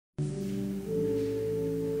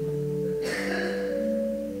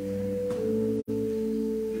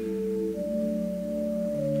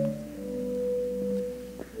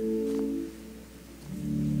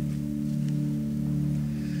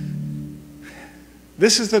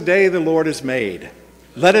This is the day the Lord has made.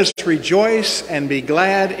 Let us rejoice and be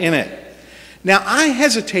glad in it. Now, I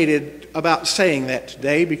hesitated about saying that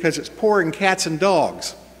today because it's pouring cats and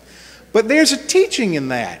dogs. But there's a teaching in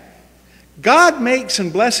that. God makes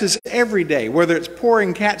and blesses every day, whether it's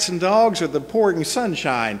pouring cats and dogs or the pouring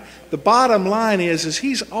sunshine. The bottom line is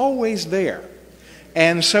He's always there.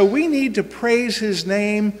 And so we need to praise His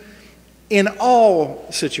name in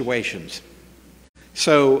all situations.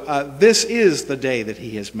 So this is the day that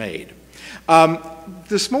He has made.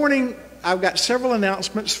 This morning, I've got several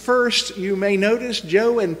announcements. First, you may notice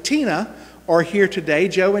Joe and Tina are here today,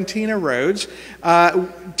 Joe and Tina Rhodes.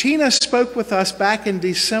 Tina spoke with us back in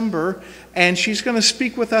December, and she's going to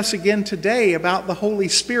speak with us again today about the Holy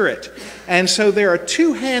Spirit. And so there are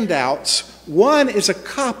two handouts. One is a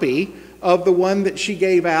copy of the one that she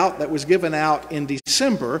gave out, that was given out in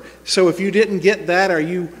December. So if you didn't get that or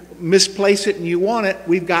you misplace it and you want it,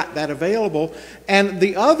 we've got that available. And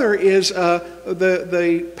the other is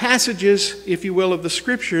the passages, if you will, of the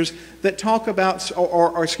Scriptures that talk about,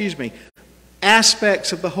 or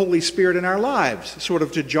aspects of the Holy Spirit in our lives, sort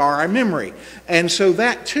of to jar our memory. And so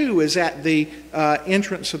that too is at the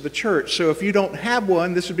entrance of the church. So if you don't have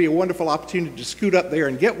one, this would be a wonderful opportunity to scoot up there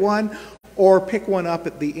and get one, or pick one up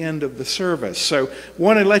at the end of the service. So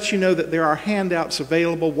want to let you know that there are handouts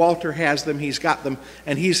available. Walter has them, he's got them,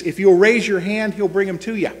 and if you'll raise your hand, he'll bring them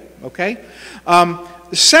to you, okay?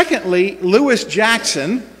 Secondly, Lewis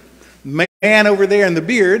Jackson, man over there in the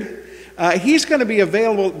beard, he's going to be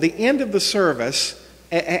available at the end of the service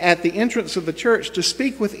at the entrance of the church to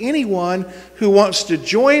speak with anyone who wants to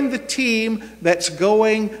join the team that's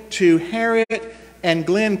going to Harriet and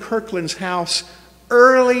Glenn Kirkland's house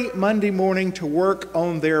early Monday morning to work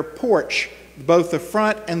on their porch, both the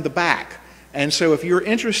front and the back. And so if you're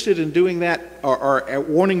interested in doing that or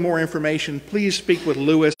wanting more information, please speak with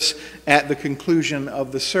Lewis at the conclusion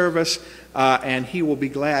of the service, and he will be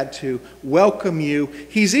glad to welcome you.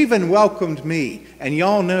 He's even welcomed me, and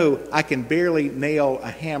y'all know I can barely nail a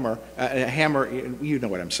hammer, you know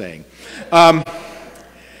what I'm saying.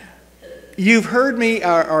 You've heard me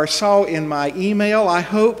or saw in my email, I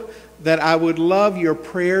hope, that I would love your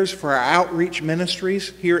prayers for our outreach ministries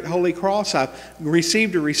here at Holy Cross. I've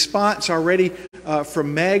received a response already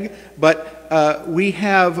from Meg, but we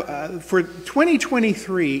have, for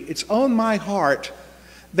 2023, it's on my heart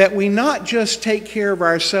that we not just take care of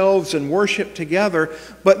ourselves and worship together,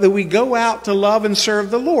 but that we go out to love and serve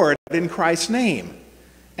the Lord in Christ's name.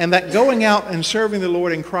 And that going out and serving the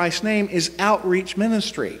Lord in Christ's name is outreach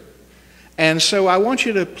ministry. And so I want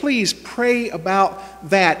you to please pray about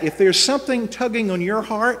that. If there's something tugging on your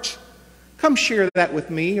heart, come share that with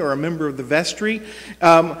me or a member of the vestry.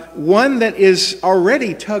 One that is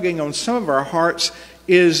already tugging on some of our hearts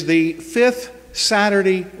is the 5th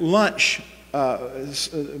Saturday lunch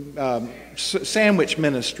sandwich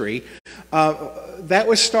ministry. That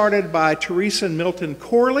was started by Teresa and Milton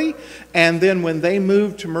Corley, and then when they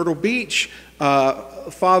moved to Myrtle Beach,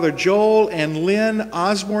 Father Joel and Lynn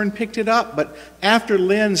Osborne picked it up, but after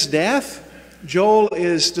Lynn's death, Joel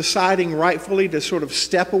is deciding rightfully to sort of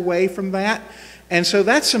step away from that. And so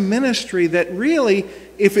that's a ministry that really,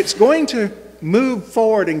 if it's going to move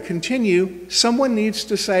forward and continue, someone needs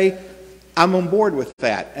to say, I'm on board with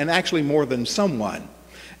that, and actually more than someone.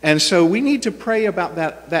 And so we need to pray about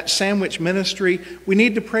that sandwich ministry. We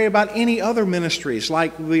need to pray about any other ministries,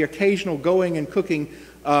 like the occasional going and cooking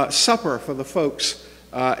supper for the folks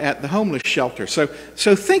at the homeless shelter. So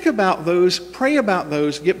think about those, pray about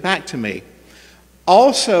those, get back to me.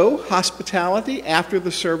 Also, hospitality after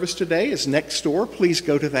the service today is next door. Please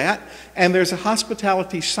go to that. And there's a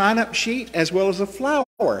hospitality sign-up sheet as well as a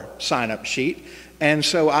flower sign-up sheet. And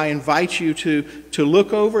so I invite you to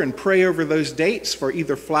look over and pray over those dates for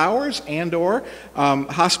either flowers and or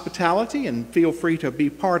hospitality, and feel free to be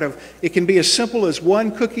part of. It can be as simple as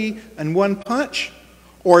 1 cookie and 1 punch,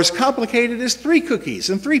 or as complicated as 3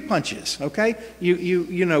 cookies and 3 punches, okay?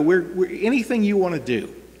 You know, we're anything you want to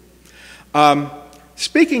do.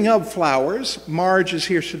 Speaking of flowers, Marge is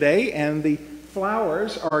here today, and the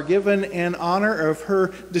flowers are given in honor of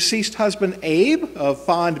her deceased husband, Abe, of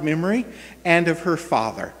fond memory, and of her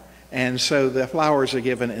father. And so the flowers are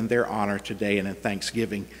given in their honor today and in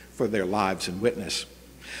thanksgiving for their lives and witness.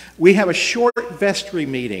 We have a short vestry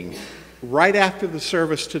meeting right after the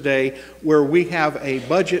service today where we have a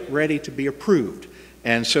budget ready to be approved.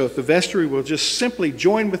 And so if the vestry will just simply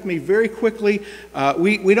join with me very quickly, I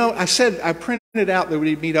printed out that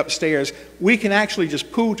we'd meet upstairs. We can actually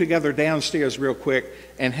just pool together downstairs real quick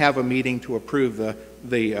and have a meeting to approve the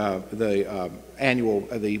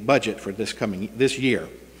budget for this year.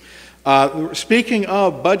 Speaking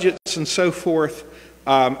of budgets and so forth,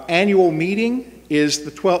 Annual meeting is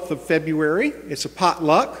the 12th of February. It's a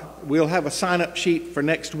potluck. We'll have a sign-up sheet for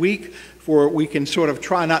next week for we can sort of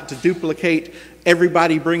try not to duplicate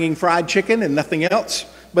everybody bringing fried chicken and nothing else.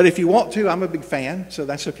 But if you want to, I'm a big fan, so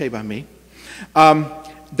that's okay by me.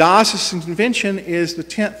 Diocesan Convention is the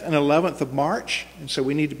 10th and 11th of March, and so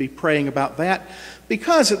we need to be praying about that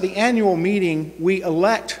because at the annual meeting we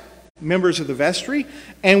elect members of the vestry,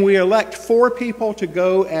 and we elect 4 people to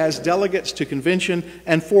go as delegates to convention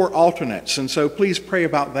and 4 alternates. And so please pray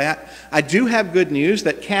about that. I do have good news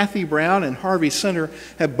that Kathy Brown and Harvey Center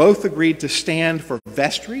have both agreed to stand for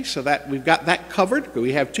vestry, so that we've got that covered.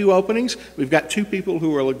 We have 2 openings. We've got 2 people who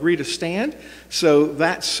will agree to stand, so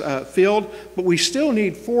that's filled. But we still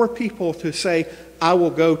need 4 people to say, I will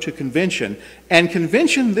go to convention. And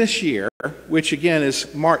convention this year, which again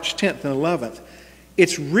is March 10th and 11th,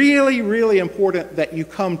 it's really, really important that you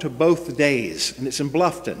come to both days, and it's in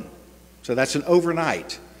Bluffton, so that's an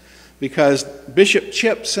overnight, because Bishop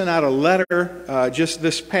Chip sent out a letter just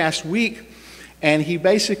this past week, and he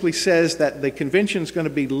basically says that the convention is going to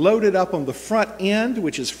be loaded up on the front end,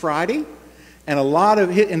 which is Friday, and a lot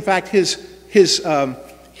of, in fact, his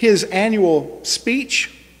annual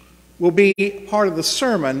speech will be part of the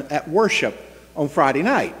sermon at worship on Friday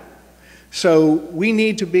night. So we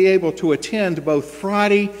need to be able to attend both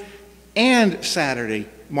Friday and Saturday,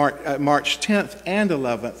 March 10th and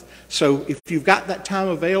 11th. So if you've got that time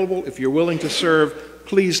available, if you're willing to serve,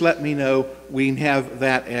 please let me know. We have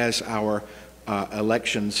that as our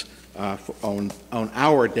elections on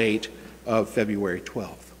our date of February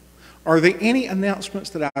 12th. Are there any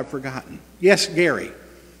announcements that I've forgotten? Yes, Gary.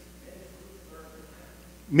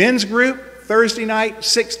 Men's group, Thursday night,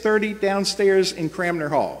 6:30 downstairs in Cramner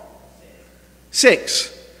Hall. 6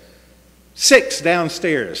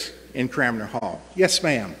 downstairs in Cramner Hall. Yes,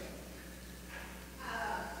 ma'am.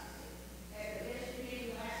 At the mission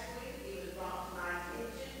meeting last week, it was brought to my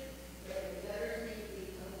attention that the gutters need to be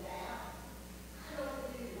cleaned out. I don't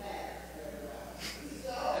do that very well.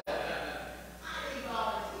 So I need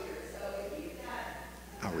volunteers. So if you've got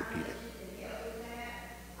I'll repeat it. can help with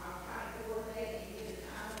that, I'll try to coordinate and get a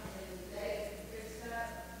time and the day fixed up.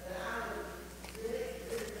 But I would really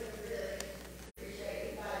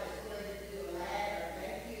appreciate anybody that's willing to do a ladder.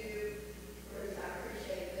 Thank you, Bruce. I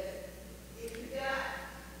appreciate that. If you got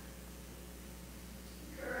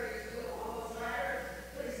courage to do all those ladders,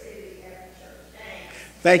 please see me at the church. Thanks.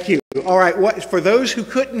 Thank you. All right. For those who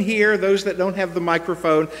couldn't hear, those that don't have the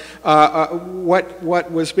microphone,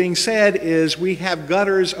 what was being said is we have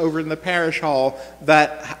gutters over in the parish hall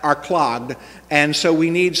that are clogged, and so we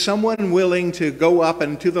need someone willing to go up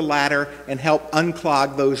into the ladder and help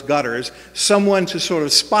unclog those gutters, someone to sort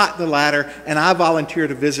of spot the ladder, and I volunteer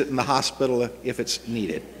to visit in the hospital if it's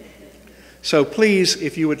needed. So please,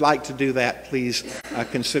 if you would like to do that, please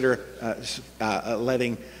consider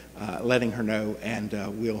letting her know, and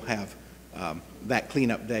we'll have that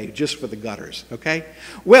cleanup day just for the gutters, okay?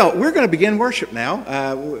 Well, we're going to begin worship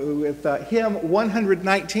now with hymn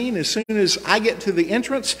 119 as soon as I get to the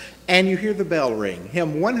entrance and you hear the bell ring.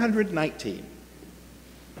 Hymn 119.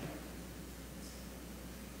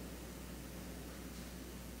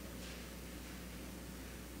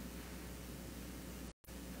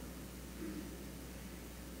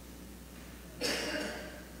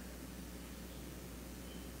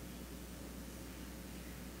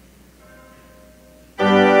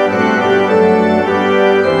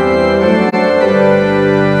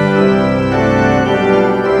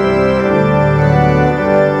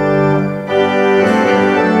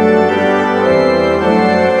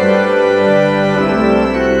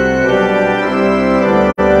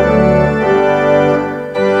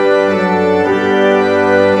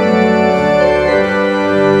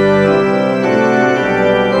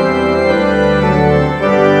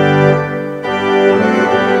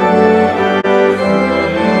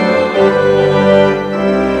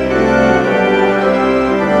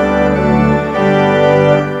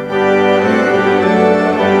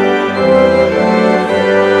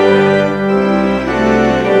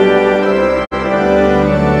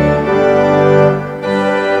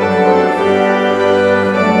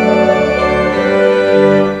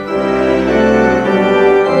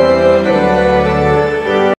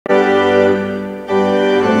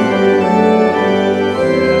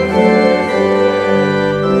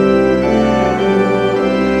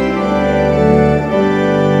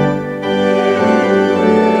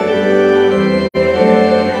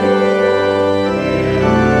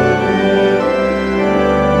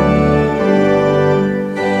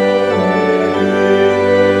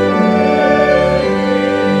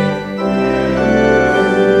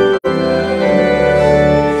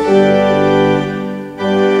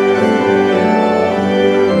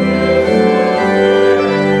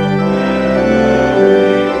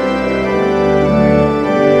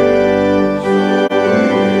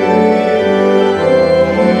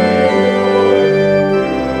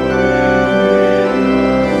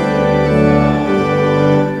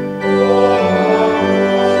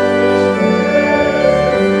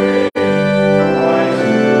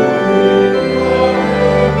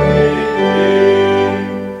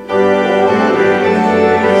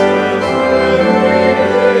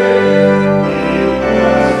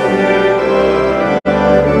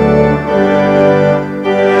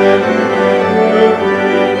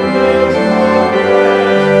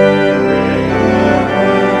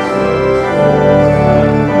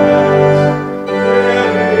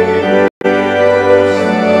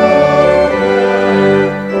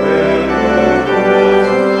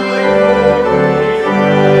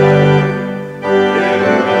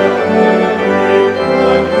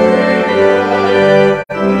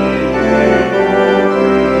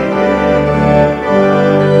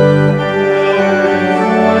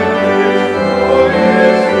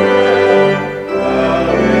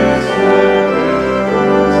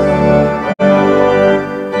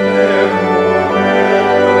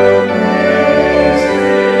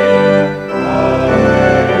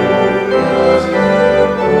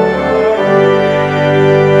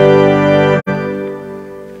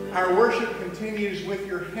 continues with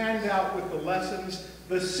your handout with the lessons,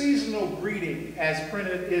 the seasonal greeting is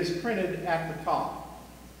printed at the top.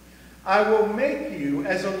 I will make you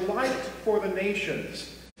as a light for the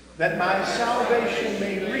nations, that my salvation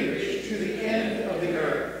may reach to the end of the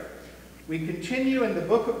earth. We continue in the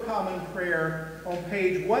Book of Common Prayer on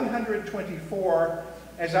page 124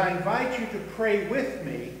 as I invite you to pray with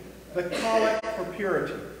me the Collect for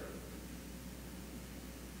Purity.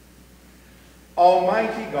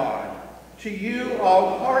 Almighty God, to you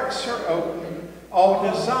all hearts are open, all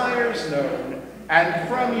desires known, and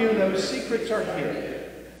from you no secrets are hid.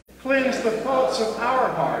 Cleanse the thoughts of our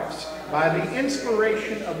hearts by the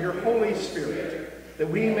inspiration of your Holy Spirit, that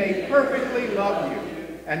we may perfectly love you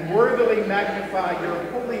and worthily magnify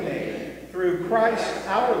your holy name through Christ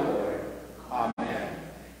our Lord. Amen.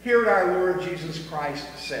 Hear what our Lord Jesus Christ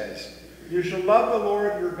says. You shall love the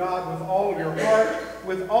Lord your God with all your heart,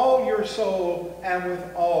 with all your soul, and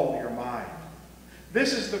with all your mind.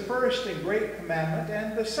 This is the first and great commandment,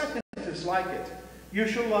 and the second is like it. You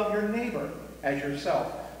shall love your neighbor as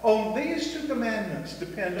yourself. On these two commandments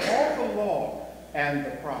depend all the law and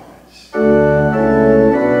the prophets.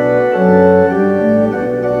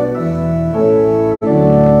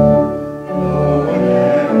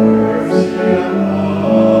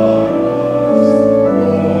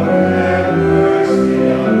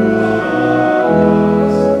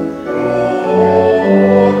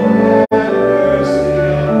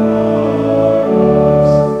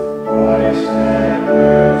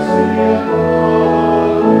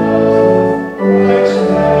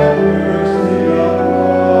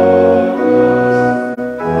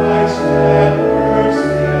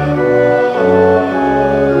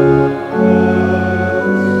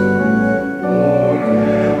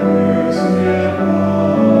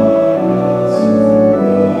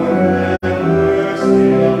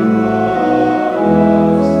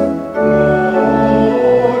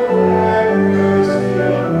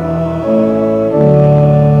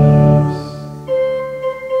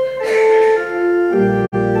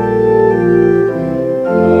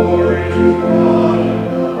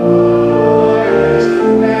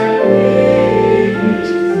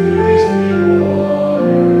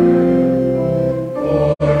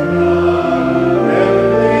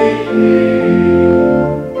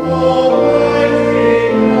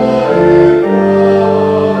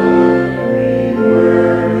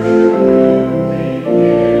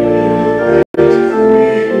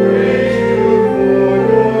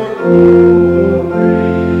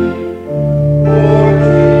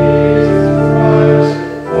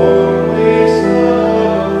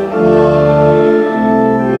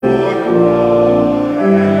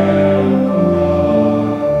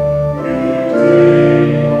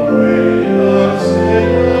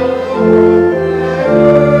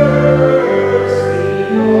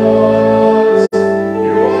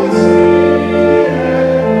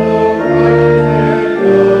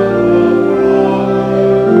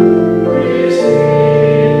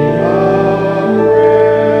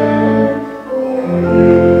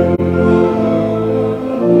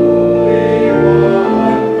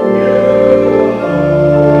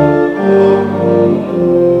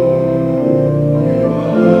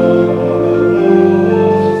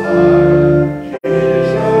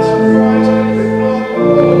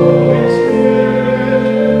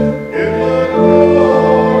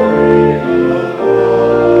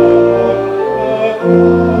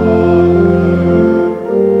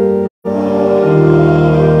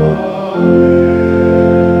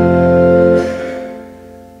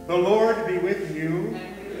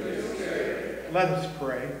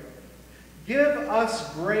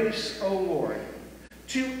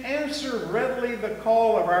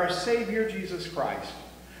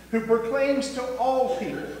 Who proclaims to all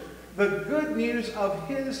people the good news of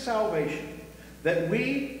his salvation, that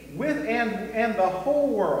we, and the whole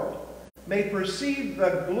world, may perceive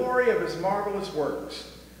the glory of his marvelous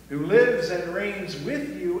works, who lives and reigns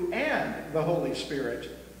with you and the Holy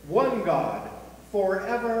Spirit, one God,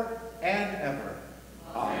 forever and ever.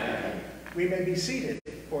 Amen. We may be seated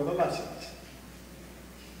for the lessons.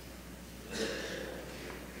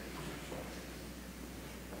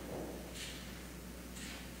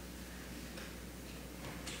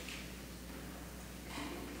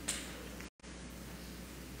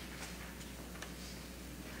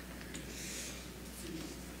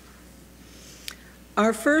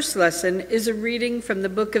 Our first lesson is a reading from the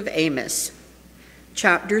book of Amos,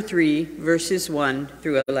 chapter 3, verses 1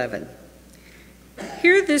 through 11.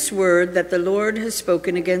 Hear this word that the Lord has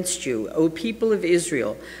spoken against you, O people of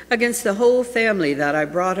Israel, against the whole family that I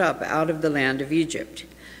brought up out of the land of Egypt.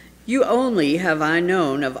 You only have I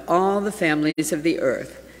known of all the families of the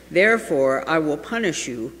earth, Therefore I will punish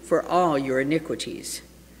you for all your iniquities.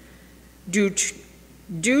 Do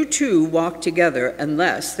two walk together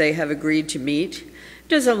unless they have agreed to meet?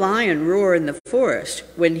 Does a lion roar in the forest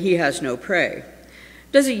when he has no prey?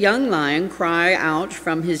 Does a young lion cry out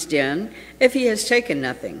from his den if he has taken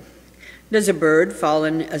nothing? Does a bird fall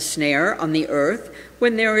in a snare on the earth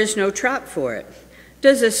when there is no trap for it?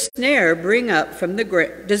 Does a spring bring up from the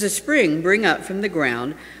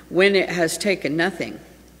ground when it has taken nothing?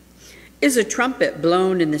 Is a trumpet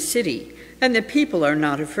blown in the city, and the people are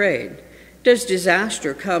not afraid? Does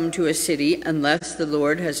disaster come to a city unless the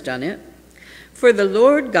Lord has done it? For the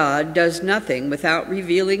Lord God does nothing without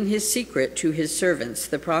revealing his secret to his servants,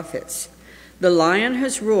 the prophets. The lion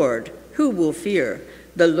has roared, who will fear?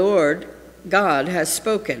 The Lord God has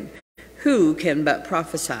spoken, who can but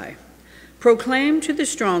prophesy? Proclaim to the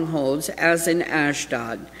strongholds as in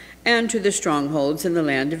Ashdod, and to the strongholds in the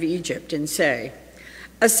land of Egypt, and say,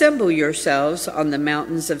 assemble yourselves on the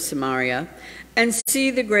mountains of Samaria, and see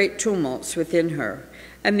the great tumults within her,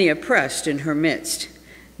 and the oppressed in her midst.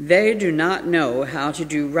 They do not know how to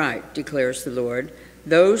do right, declares the Lord,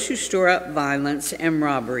 those who store up violence and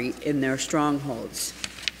robbery in their strongholds.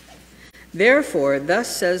 Therefore,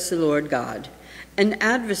 thus says the Lord God, an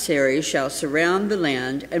adversary shall surround the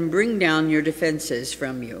land and bring down your defenses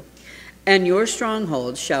from you, and your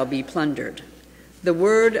strongholds shall be plundered. The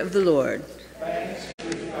word of the Lord. Thanks be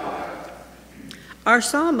to God. Our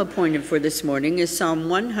psalm appointed for this morning is Psalm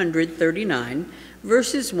 139,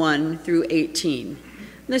 verses 1 through 18.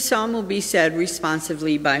 The psalm will be said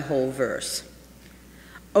responsively by whole verse.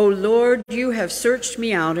 O Lord, you have searched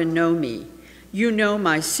me out and know me. You know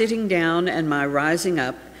my sitting down and my rising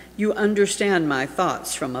up. You understand my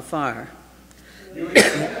thoughts from afar. You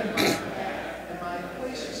examine my path and my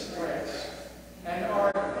places of rest, and are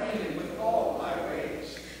acquainted with all my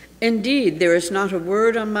ways. Indeed, there is not a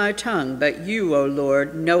word on my tongue, but you, O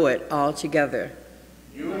Lord, know it altogether.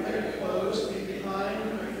 You have enclosed me behind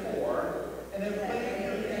and before, and have laid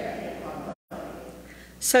your hand upon my mouth.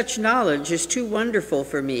 Such knowledge is too wonderful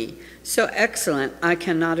for me, so excellent I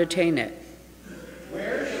cannot attain it.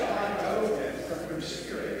 Where shall I go then from your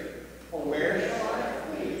spirit, or where shall I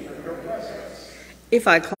flee from your presence? If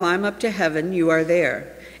I climb up to heaven, you are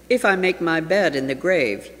there. If I make my bed in the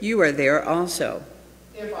grave, you are there also.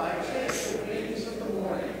 If I take the wings of the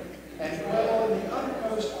morning and dwell in the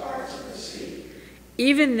uttermost parts of the sea,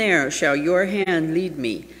 even there shall your hand lead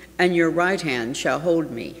me, and your right hand shall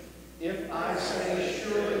hold me. if I say,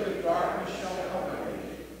 surely the darkness shall cover me,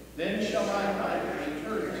 then shall my night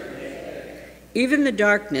return to me. Even the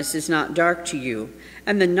darkness is not dark to you,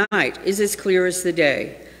 and the night is as clear as the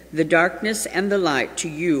day. The darkness and the light to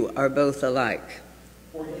you are both alike.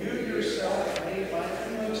 For you yourself made my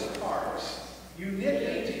inmost parts. You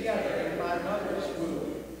knit me together in my mother's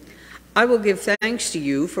womb. I will give thanks to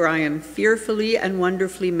you, for I am fearfully and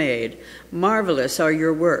wonderfully made. Marvelous are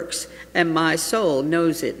your works, and my soul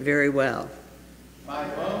knows it very well. My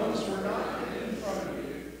bones were not hidden from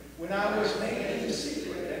you when I was made in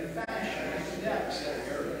secret and fashioned in the depths of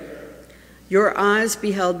the earth. Your eyes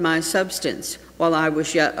beheld my substance while I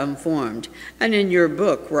was yet unformed, and in your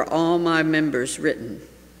book were all my members written.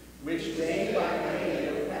 Which day by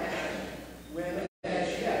day were fashioned, when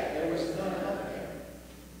as yet there was none of them.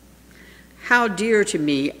 How dear to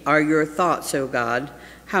me are your thoughts, O God!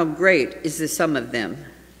 How great is the sum of them!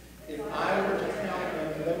 If I were to count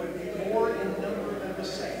them, they would be more in number than the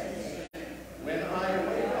saints. When I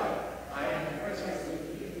wake up, I am present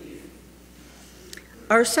with you.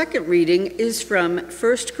 Our second reading is from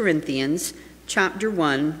 1 Corinthians chapter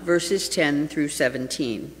 1, verses 10 through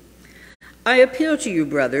 17. I appeal to you,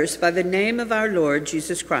 brothers, by the name of our Lord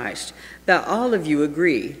Jesus Christ, that all of you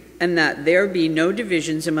agree, and that there be no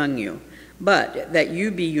divisions among you, but that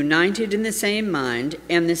you be united in the same mind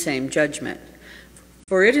and the same judgment.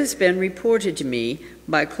 For it has been reported to me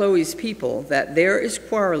by Chloe's people that there is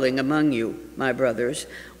quarreling among you, my brothers.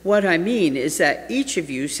 What I mean is that each of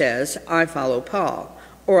you says, I follow Paul,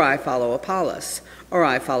 or I follow Apollos, or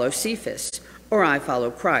I follow Cephas, or I follow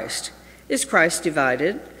Christ. Is Christ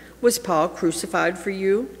divided? Was Paul crucified for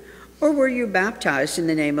you? Or were you baptized in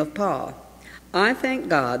the name of Paul? I thank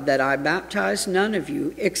God that I baptized none of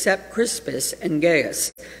you except Crispus and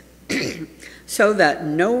Gaius, so that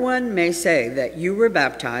no one may say that you were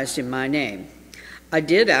baptized in my name. I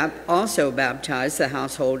did also baptize the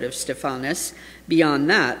household of Stephanas. Beyond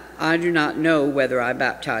that, I do not know whether I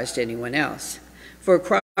baptized anyone else. For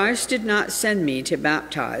Christ did not send me to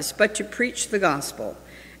baptize, but to preach the gospel,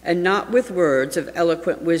 and not with words of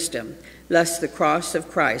eloquent wisdom, lest the cross of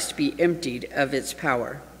Christ be emptied of its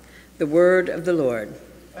power. The word of the Lord.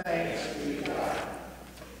 Thanks be to God.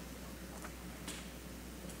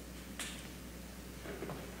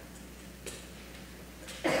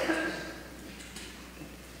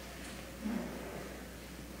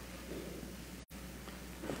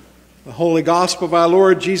 The Holy Gospel of our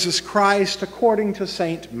Lord Jesus Christ according to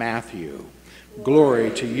St. Matthew.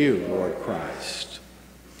 Glory to you, Lord Christ.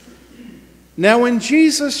 Now when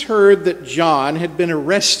Jesus heard that John had been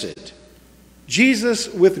arrested, Jesus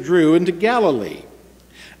withdrew into Galilee.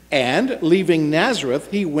 And, leaving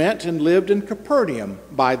Nazareth, he went and lived in Capernaum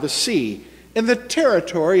by the sea, in the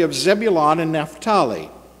territory of Zebulun and Naphtali,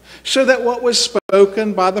 so that what was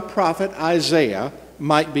spoken by the prophet Isaiah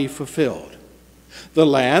might be fulfilled. The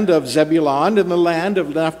land of Zebulun and the land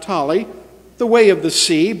of Naphtali, the way of the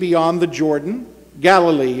sea beyond the Jordan,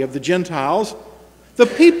 Galilee of the Gentiles, the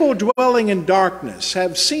people dwelling in darkness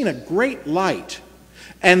have seen a great light,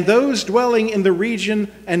 and those dwelling in the region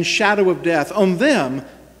and shadow of death, on them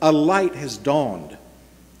a light has dawned.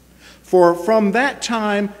 For from that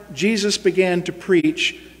time Jesus began to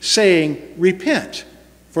preach, saying, "Repent,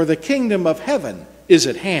 for the kingdom of heaven is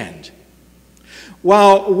at hand."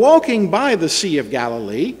 While walking by the Sea of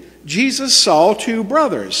Galilee, Jesus saw two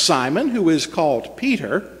brothers, Simon, who is called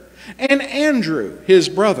Peter, and Andrew, his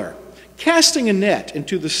brother, casting a net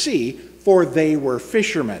into the sea, for they were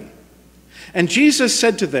fishermen. And Jesus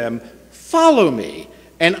said to them, "Follow me,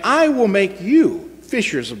 and I will make you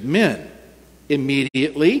fishers of men."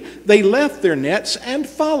 Immediately they left their nets and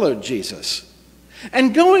followed Jesus.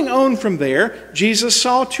 And going on from there, Jesus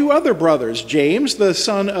saw two other brothers, James, the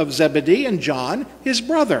son of Zebedee, and John, his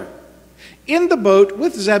brother, in the boat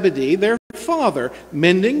with Zebedee, their father,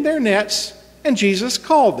 mending their nets, and Jesus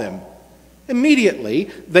called them.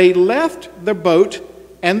 Immediately they left the boat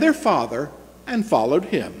and their father and followed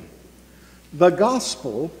him. The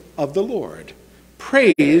Gospel of the Lord.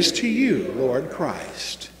 Praise to you, Lord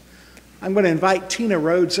Christ. I'm going to invite Tina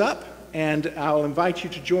Rhodes up, and I'll invite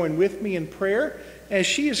you to join with me in prayer as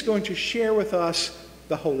she is going to share with us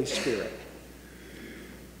the Holy Spirit.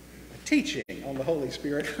 A teaching on the Holy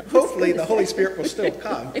Spirit. Hopefully the Holy Spirit will still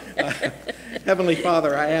come. Heavenly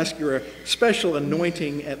Father, I ask your special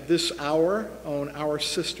anointing at this hour on our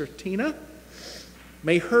sister Tina.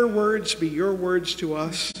 May her words be your words to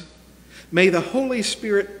us. May the Holy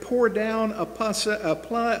Spirit pour down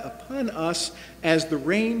upon us as the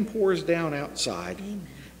rain pours down outside. Amen.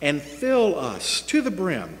 And fill us to the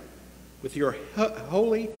brim with your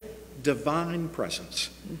holy, divine presence.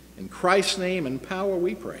 In Christ's name and power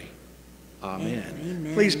we pray. Amen.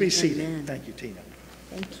 Amen. Please be seated. Amen. Thank you, Tina.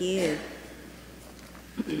 Thank you.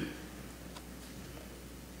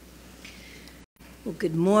 Well,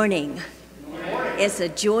 good morning. Good morning. It's a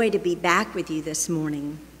joy to be back with you this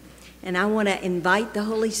morning. And I want to invite the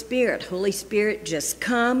Holy Spirit. Holy Spirit, just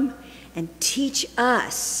come and teach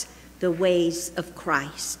us the ways of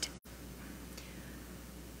Christ.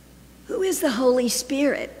 Who is the Holy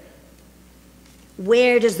Spirit?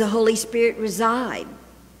 Where does the Holy Spirit reside?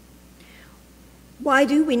 Why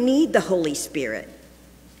do we need the Holy Spirit?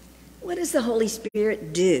 What does the Holy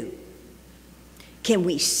Spirit do? Can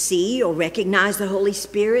we see or recognize the Holy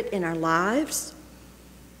Spirit in our lives?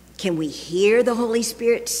 Can we hear the Holy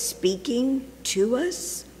Spirit speaking to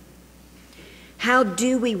us? How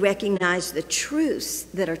do we recognize the truths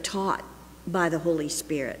that are taught by the Holy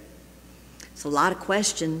Spirit? It's a lot of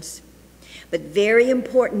questions, but very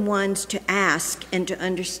important ones to ask and to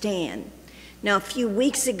understand. Now, a few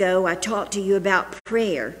weeks ago, I talked to you about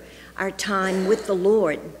prayer, our time with the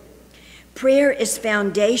Lord. Prayer is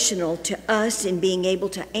foundational to us in being able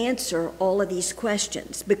to answer all of these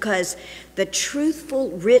questions, because the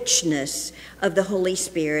truthful richness of the Holy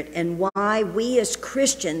Spirit and why we as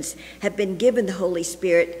Christians have been given the Holy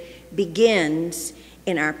Spirit begins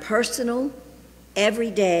in our personal,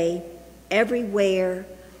 everyday, everywhere,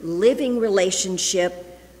 living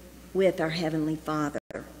relationship with our Heavenly Father.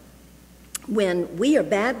 When we are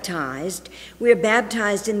baptized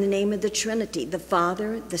in the name of the Trinity, the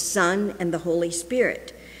Father, the Son, and the Holy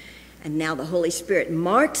Spirit. And now the Holy Spirit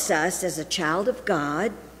marks us as a child of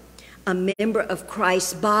God, a member of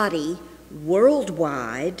Christ's body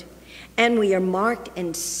worldwide, and we are marked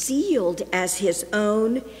and sealed as his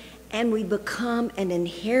own, and we become an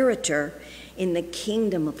inheritor in the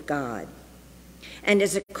kingdom of God. And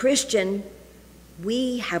as a Christian,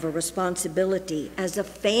 we have a responsibility as a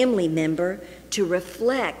family member to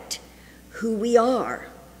reflect who we are,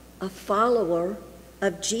 a follower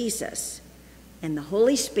of Jesus. And the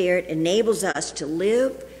Holy Spirit enables us to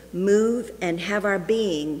live, move, and have our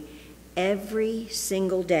being every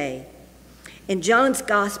single day. In John's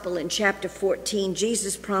Gospel in chapter 14,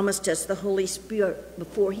 Jesus promised us the Holy Spirit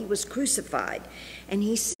before he was crucified. And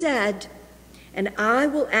he said, "And I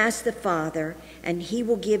will ask the Father, and he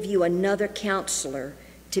will give you another counselor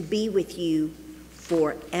to be with you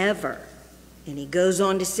forever." And he goes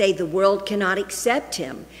on to say the world cannot accept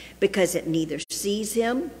him because it neither sees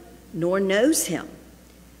him nor knows him.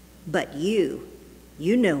 But you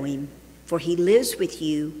know him, for he lives with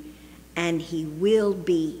you, and he will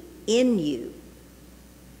be in you.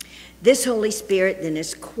 This Holy Spirit then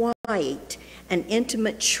is quite an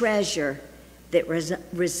intimate treasure that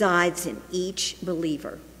resides in each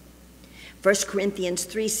believer. 1 Corinthians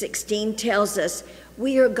 3:16 tells us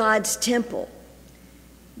we are God's temple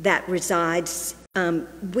that resides,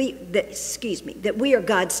 that we are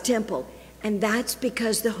God's temple, and that's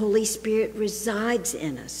because the Holy Spirit resides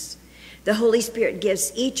in us. The Holy Spirit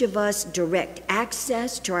gives each of us direct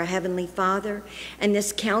access to our Heavenly Father, and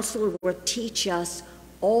this counselor will teach us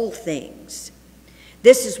all things.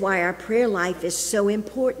 This is why our prayer life is so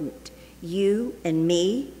important. You and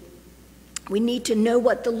me, we need to know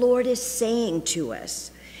what the Lord is saying to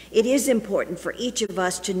us. It is important for each of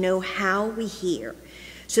us to know how we hear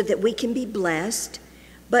so that we can be blessed,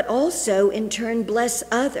 but also in turn bless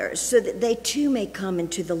others so that they too may come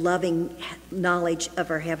into the loving knowledge of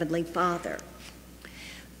our Heavenly Father.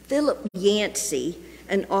 Philip Yancey,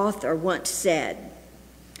 an author, once said,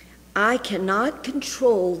 "I cannot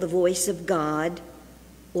control the voice of God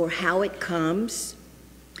or how it comes.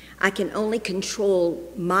 I can only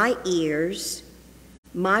control my ears,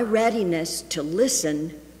 my readiness to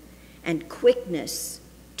listen, and quickness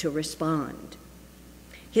to respond."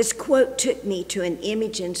 His quote took me to an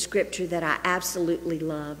image in Scripture that I absolutely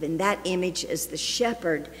love, and that image is the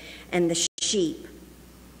shepherd and the sheep.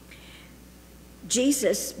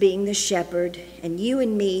 Jesus being the shepherd, and you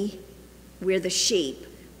and me, we're the sheep,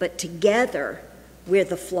 but together we're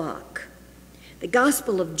the flock. The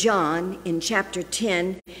Gospel of John in chapter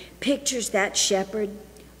 10 pictures that shepherd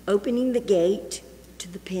opening the gate to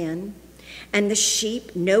the pen, and the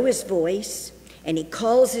sheep know his voice, and he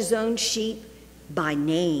calls his own sheep by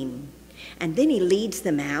name, and then he leads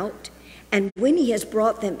them out, and when he has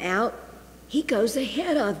brought them out, he goes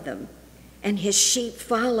ahead of them, and his sheep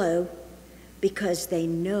follow because they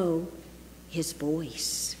know his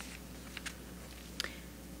voice.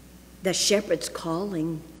 The shepherd's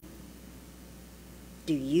calling.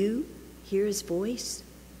 Do you hear his voice?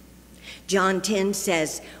 John 10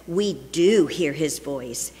 says, we do hear his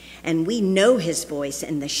voice, and we know his voice,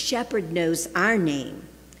 and the shepherd knows our name.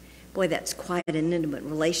 Boy, that's quite an intimate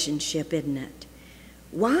relationship, isn't it?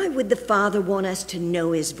 Why would the Father want us to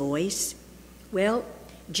know his voice? Well,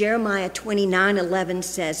 Jeremiah 29:11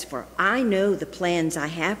 says, "For I know the plans I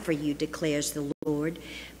have for you, declares the Lord,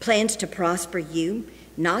 plans to prosper you,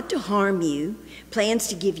 not to harm you, plans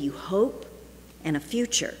to give you hope and a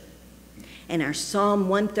future." And our Psalm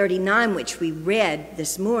 139, which we read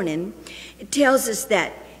this morning, it tells us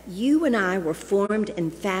that you and I were formed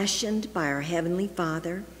and fashioned by our Heavenly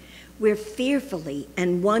Father. We're fearfully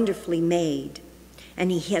and wonderfully made,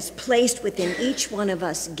 and he has placed within each one of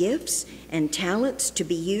us gifts and talents to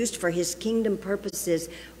be used for his kingdom purposes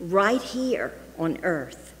right here on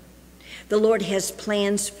earth. The Lord has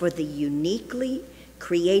plans for the uniquely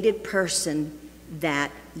created person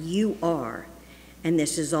that you are, and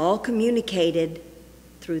this is all communicated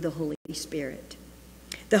through the Holy Spirit.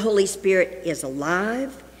 The Holy Spirit is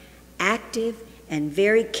alive, active, and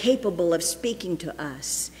very capable of speaking to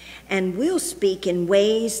us, and will speak in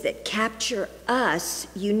ways that capture us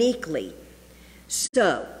uniquely.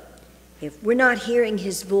 So, if we're not hearing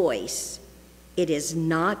his voice, it is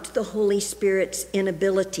not the Holy Spirit's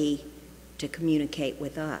inability to communicate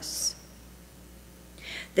with us.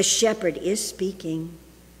 The shepherd is speaking.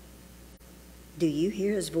 Do you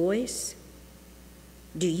hear his voice?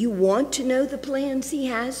 Do you want to know the plans he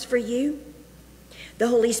has for you? The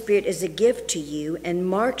Holy Spirit is a gift to you and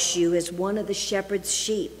marks you as one of the shepherd's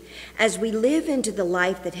sheep. As we live into the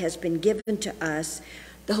life that has been given to us,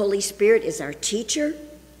 the Holy Spirit is our teacher,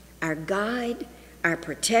 our guide, our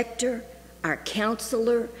protector, our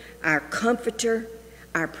counselor, our comforter,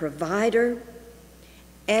 our provider.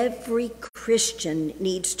 Every Christian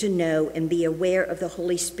needs to know and be aware of the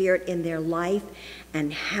Holy Spirit in their life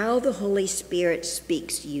and how the Holy Spirit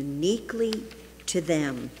speaks uniquely to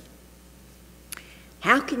them.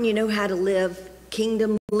 How can you know how to live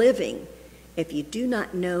kingdom living if you do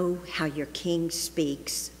not know how your King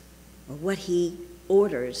speaks or what his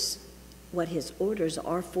orders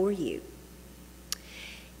are for you?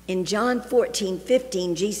 In John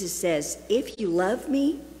 14:15, Jesus says, "If you love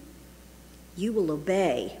me, you will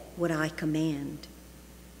obey what I command."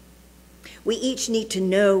 We each need to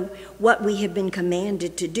know what we have been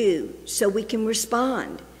commanded to do so we can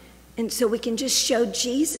respond and so we can just show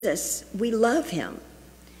Jesus we love him.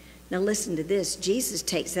 Now listen to this. Jesus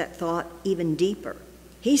takes that thought even deeper.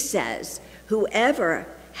 He says, "Whoever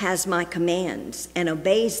has my commands and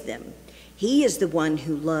obeys them, he is the one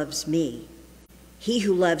who loves me. He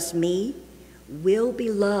who loves me will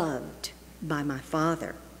be loved by my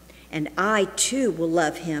Father, and I too will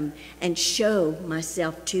love him and show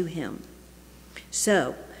myself to him.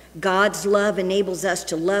 So, God's love enables us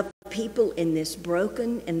to love people in this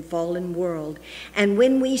broken and fallen world. And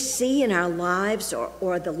when we see in our lives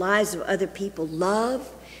or the lives of other people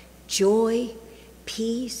love, joy,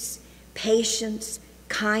 peace, patience,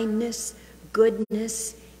 kindness,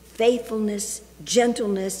 goodness, faithfulness,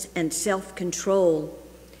 gentleness, and self-control,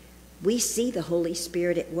 we see the Holy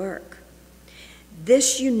Spirit at work.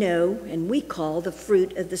 This you know, and we call the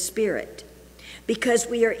fruit of the Spirit. Because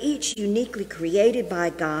we are each uniquely created by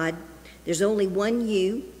God, there's only one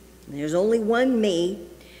you, and there's only one me,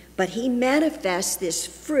 but he manifests this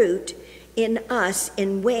fruit in us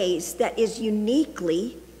in ways that is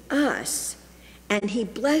uniquely us. And he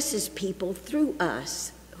blesses people through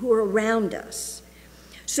us who are around us.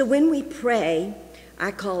 So when we pray,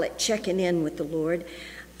 I call it checking in with the Lord,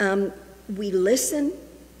 we listen,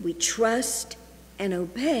 we trust, and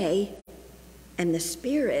obey, and the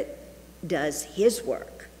Spirit does his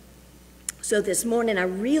work. So this morning I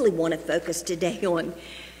really want to focus today on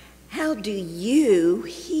how do you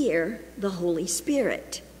hear the Holy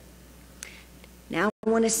Spirit? Now I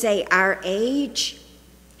want to say our age,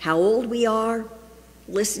 how old we are,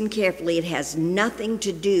 listen carefully, it has nothing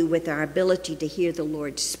to do with our ability to hear the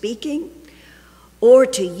Lord speaking or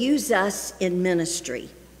to use us in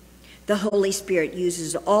ministry. The Holy Spirit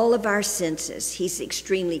uses all of our senses. He's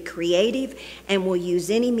extremely creative and will use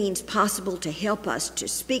any means possible to help us, to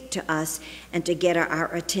speak to us, and to get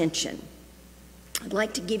our attention. I'd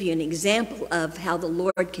like to give you an example of how the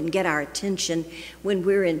Lord can get our attention when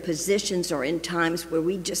we're in positions or in times where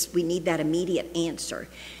we need that immediate answer.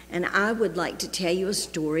 And I would like to tell you a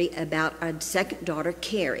story about our second daughter,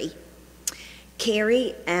 Carrie.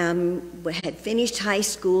 Carrie had finished high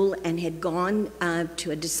school and had gone to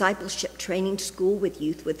a discipleship training school with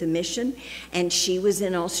Youth with a Mission, and she was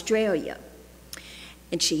in Australia.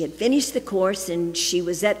 And she had finished the course, and she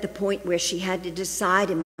was at the point where she had to decide,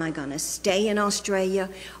 am I going to stay in Australia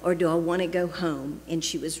or do I want to go home? And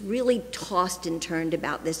she was really tossed and turned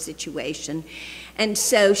about this situation. And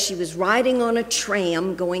so she was riding on a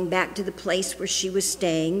tram going back to the place where she was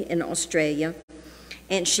staying in Australia.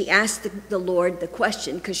 And she asked the Lord the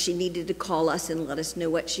question because she needed to call us and let us know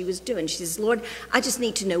what she was doing. She says, Lord, I just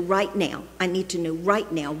need to know right now. I need to know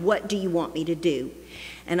right now, what do you want me to do?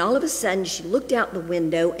 And all of a sudden, she looked out the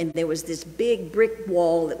window, and there was this big brick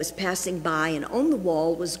wall that was passing by, and on the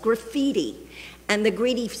wall was graffiti. And the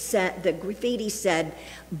graffiti said,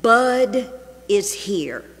 Bud is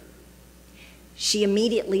here. She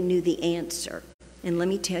immediately knew the answer, and let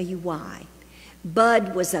me tell you why.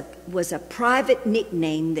 Bud was a private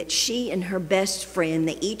nickname that she and her best friend,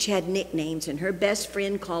 they each had nicknames, and her best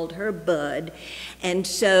friend called her Bud. And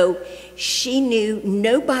so she knew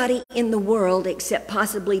nobody in the world except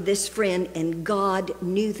possibly this friend, and God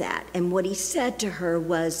knew that. And what he said to her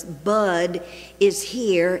was, Bud is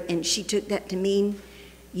here, and she took that to mean,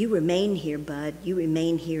 you remain here, Bud. You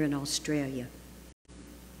remain here in Australia.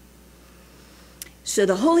 So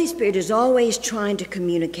the Holy Spirit is always trying to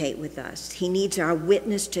communicate with us. He needs our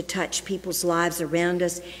witness to touch people's lives around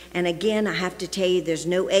us. And again, I have to tell you, there's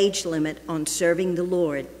no age limit on serving the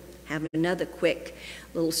Lord. I have another quick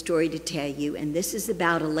little story to tell you. And this is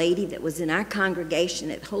about a lady that was in our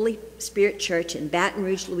congregation at Holy Spirit Church in Baton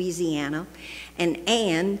Rouge, Louisiana. And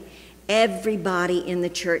Anne, everybody in the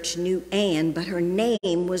church knew Anne, but her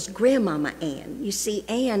name was Grandmama Ann. You see,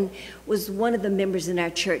 Anne was one of the members in our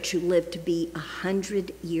church who lived to be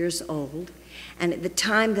 100 years old. And at the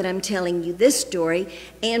time that I'm telling you this story,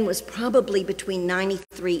 Anne was probably between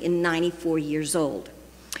 93 and 94 years old.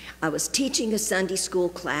 I was teaching a Sunday school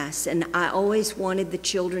class, and I always wanted the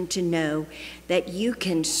children to know that you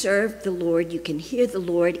can serve the Lord, you can hear the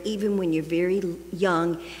Lord even when you're very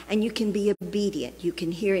young, and you can be obedient. You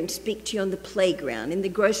can hear him speak to you on the playground, in the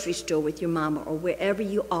grocery store with your mama, or wherever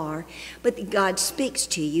you are, but God speaks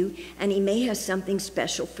to you, and he may have something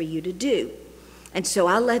special for you to do. And so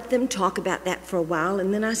I let them talk about that for a while,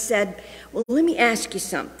 and then I said, well, let me ask you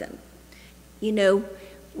something. You know,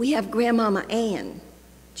 we have Grandmama Ann.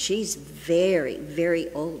 She's very, very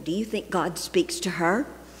old. Do you think God speaks to her?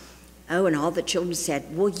 Oh, and all the children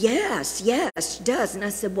said, well, yes, she does. And I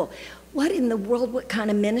said, well, what in the world, what kind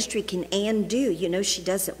of ministry can Ann do? You know, she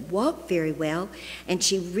doesn't walk very well, and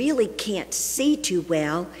she really can't see too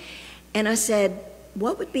well. And I said,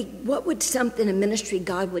 what would something in ministry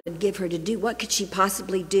God would give her to do? What could she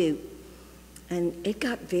possibly do? And it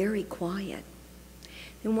got very quiet.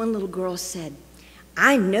 Then one little girl said,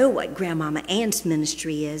 I know what Grandmama Ann's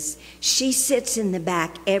ministry is. She sits in the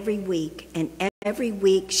back every week, and every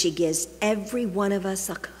week she gives every one of us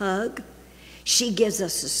a hug. She gives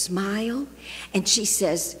us a smile, and she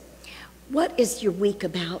says, "What is your week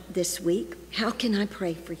about this week? How can I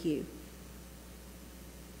pray for you?"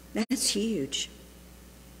 That's huge.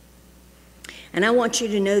 And I want you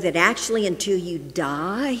to know that actually until you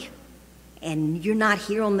die and you're not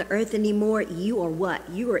here on the earth anymore, you are what?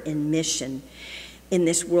 You are in mission in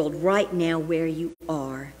this world right now where you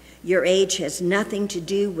are. Your age has nothing to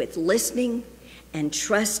do with listening and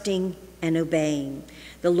trusting and obeying.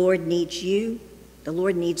 The Lord needs you. The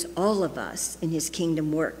Lord needs all of us in his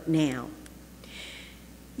kingdom work now.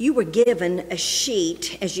 You were given a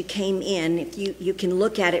sheet as you came in. If you can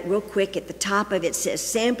look at it real quick, at the top of it says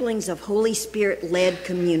Samplings of Holy Spirit-Led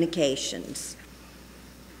Communications.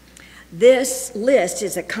 This list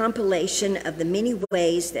is a compilation of the many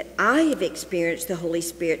ways that I have experienced the Holy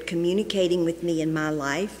Spirit communicating with me in my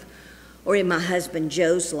life, or in my husband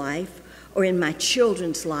Joe's life, or in my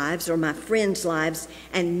children's lives, or my friends' lives,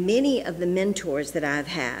 and many of the mentors that I've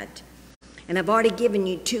had. And I've already given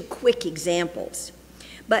you 2 quick examples.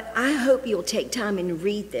 But I hope you'll take time and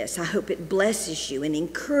read this. I hope it blesses you and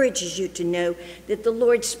encourages you to know that the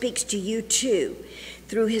Lord speaks to you too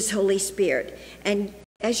through his Holy Spirit. And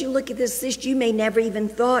as you look at this list, you may never even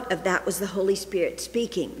thought of that was the Holy Spirit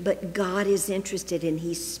speaking, but God is interested and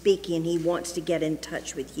he's speaking and he wants to get in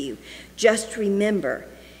touch with you. Just remember,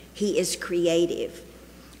 he is creative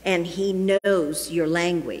and he knows your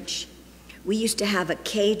language. We used to have a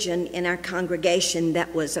Cajun in our congregation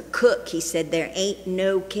that was a cook. He said, there ain't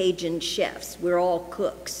no Cajun chefs. We're all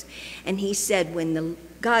cooks. And he said, when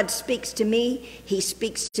God speaks to me, he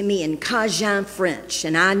speaks to me in Cajun French,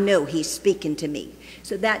 and I know he's speaking to me.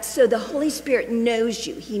 So the Holy Spirit knows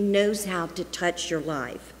you. He knows how to touch your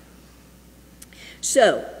life.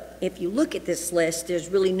 So if you look at this list, there's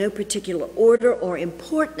really no particular order or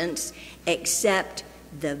importance except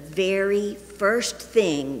the very first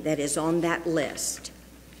thing that is on that list.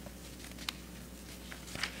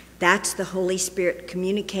 That's the Holy Spirit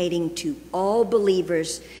communicating to all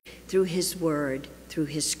believers through his word, through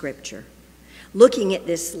his scripture. Looking at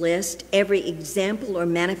this list, every example or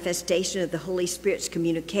manifestation of the Holy Spirit's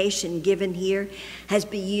communication given here has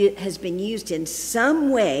been used in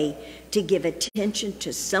some way to give attention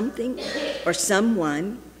to something or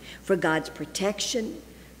someone, for God's protection,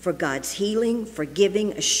 for God's healing, for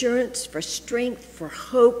giving assurance, for strength, for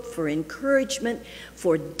hope, for encouragement,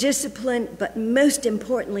 for discipline, but most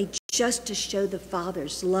importantly, just to show the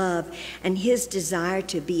Father's love and his desire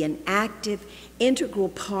to be an active, integral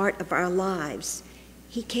part of our lives.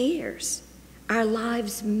 He cares. Our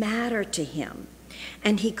lives matter to him.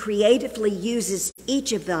 And he creatively uses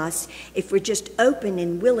each of us if we're just open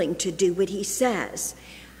and willing to do what he says.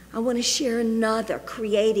 I want to share another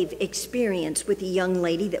creative experience with a young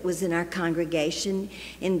lady that was in our congregation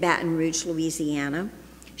in Baton Rouge, Louisiana.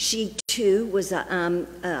 She, too, was a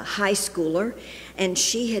high schooler, and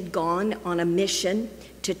she had gone on a mission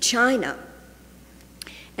to China.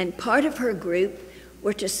 And part of her group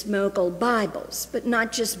were to smuggle Bibles, but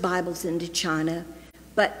not just Bibles into China,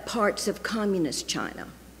 but parts of communist China.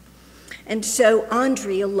 And so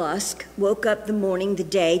Andrea Lusk woke up the morning, the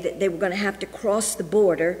day that they were going to have to cross the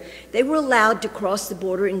border. They were allowed to cross the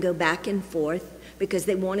border and go back and forth because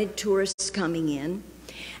they wanted tourists coming in.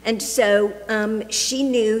 And so she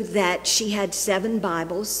knew that she had 7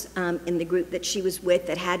 Bibles in the group that she was with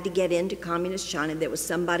that had to get into communist China. There was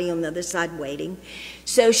somebody on the other side waiting.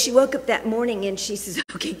 So she woke up that morning and she says,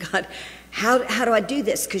 okay, God, how do I do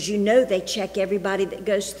this? Because you know they check everybody that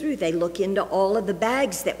goes through. They look into all of the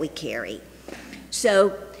bags that we carry.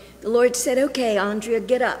 So the Lord said, okay, Andrea,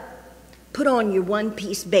 get up. Put on your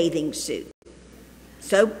one-piece bathing suit.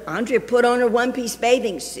 So Andrea put on her one-piece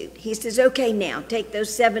bathing suit. He says, okay, now, take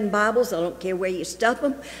those 7 Bibles, I don't care where you stuff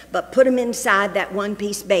them, but put them inside that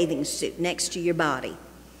one-piece bathing suit next to your body.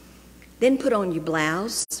 Then put on your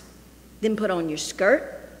blouse, then put on your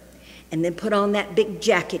skirt, and then put on that big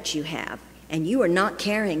jacket you have, and you are not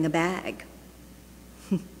carrying a bag.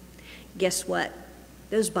 Guess what?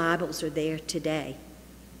 Those Bibles are there today.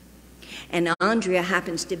 And Andrea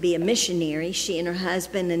happens to be a missionary. She and her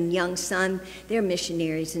husband and young son, they're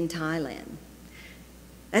missionaries in Thailand.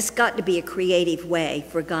 That's got to be a creative way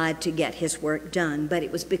for God to get his work done. But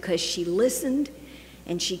it was because she listened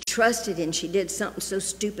and she trusted, and she did something so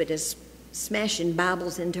stupid as smashing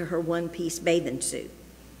Bibles into her one-piece bathing suit.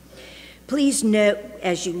 Please note,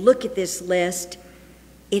 as you look at this list,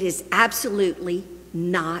 it is absolutely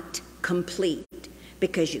not complete,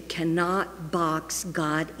 because you cannot box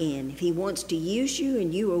God in. If he wants to use you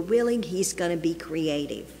and you are willing, he's going to be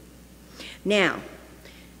creative. Now,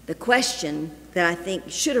 The question that I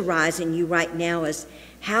think should arise in you right now is,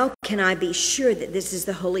 how can I be sure that this is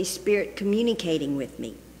the Holy Spirit communicating with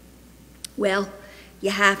me? Well, you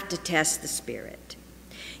have to test the Spirit.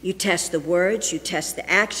 You test the words, you test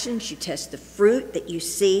the actions, you test the fruit that you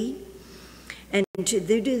see. And to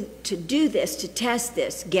do this, to test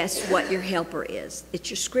this, guess what your helper is? It's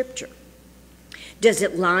your Scripture. Does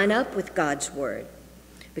it line up with God's Word?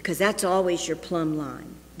 Because that's always your plumb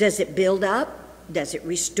line. Does it build up? Does it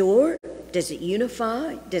restore? Does it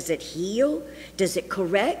unify? Does it heal? Does it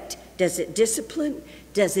correct? Does it discipline?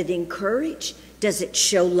 Does it encourage? Does it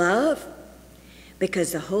show love?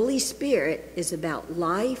 Because the Holy Spirit is about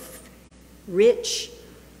life, rich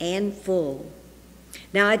and full.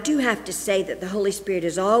 Now, I do have to say that the Holy Spirit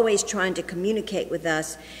is always trying to communicate with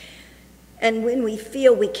us. And when we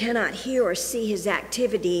feel we cannot hear or see his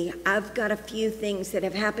activity, I've got a few things that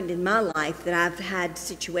have happened in my life that I've had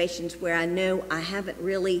situations where I know I haven't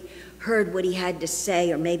really heard what he had to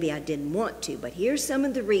say, or maybe I didn't want to. But here's some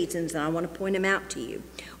of the reasons, and I want to point them out to you.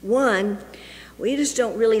 One, we just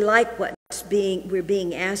don't really like what we're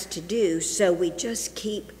being asked to do, so we just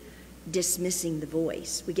keep dismissing the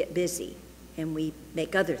voice. We get busy, and we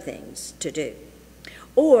make other things to do.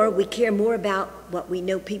 Or we care more about what we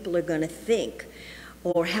know people are going to think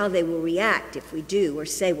or how they will react if we do or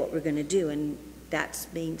say what we're going to do. And that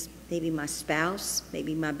means maybe my spouse,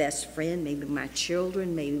 maybe my best friend, maybe my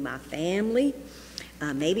children, maybe my family.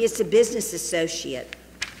 Maybe it's a business associate.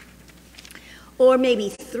 Or maybe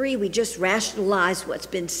three, we just rationalize what's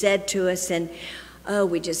been said to us and,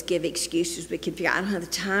 we just give excuses. We can figure, I don't have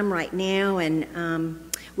the time right now, and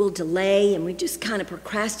we'll delay, and we just kind of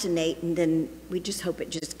procrastinate, and then we just hope it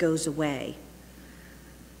just goes away.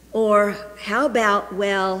 Or how about,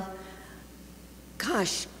 well,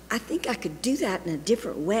 gosh, I think I could do that in a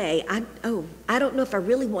different way. I don't know if I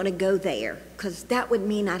really want to go there, because that would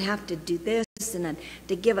mean I'd have to do this, and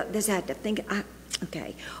to give up this, I have to think,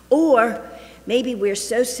 okay. Or maybe we're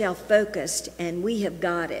so self-focused, and we have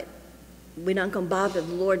got it. We're not going to bother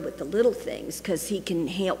the Lord with the little things because he can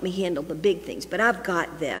help me handle the big things. But I've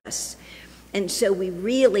got this. And so we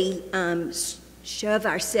really shove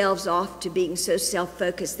ourselves off to being so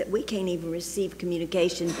self-focused that we can't even receive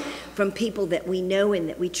communication from people that we know and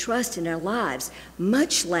that we trust in our lives.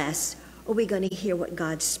 Much less are we going to hear what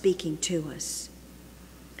God's speaking to us.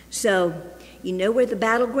 So, you know where the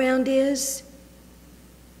battleground is?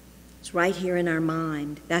 It's right here in our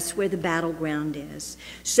mind. That's where the battleground is.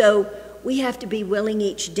 So, we have to be willing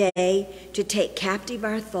each day to take captive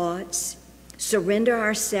our thoughts, surrender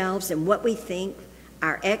ourselves and what we think,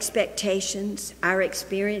 our expectations, our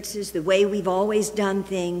experiences, the way we've always done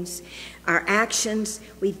things, our actions.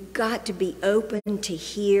 We've got to be open to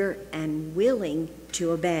hear and willing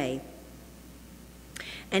to obey.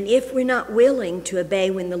 And if we're not willing to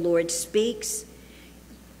obey when the Lord speaks,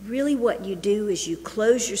 really what you do is you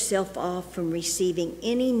close yourself off from receiving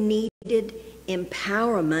any needed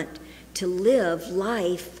empowerment to live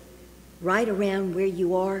life right around where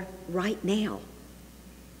you are right now.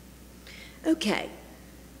 Okay,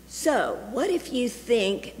 so what if you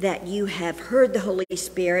think that you have heard the Holy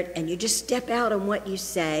Spirit and you just step out on what you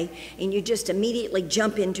say and you just immediately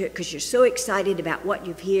jump into it because you're so excited about what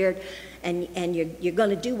you've heard, and you're going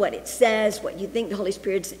to do what it says, what you think the Holy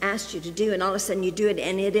Spirit's asked you to do, and all of a sudden you do it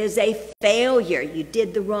and it is a failure. You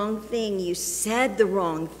did the wrong thing. You said the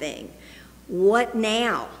wrong thing. What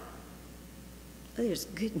now? Oh, there's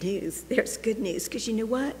good news. There's good news. Because you know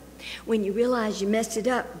what? When you realize you messed it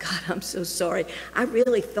up, God, I'm so sorry. I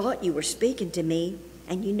really thought you were speaking to me.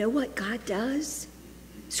 And you know what God does?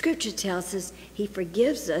 Scripture tells us he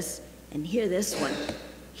forgives us. And hear this one.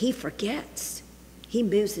 He forgets. He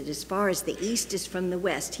moves it as far as the east is from the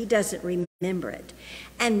west. He doesn't remember it.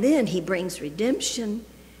 And then he brings redemption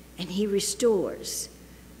and he restores.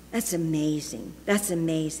 That's amazing. That's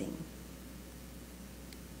amazing.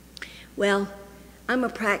 Well, I'm a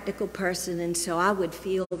practical person, and so I would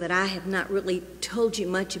feel that I have not really told you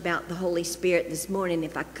much about the Holy Spirit this morning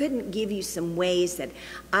if I couldn't give you some ways that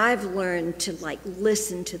I've learned to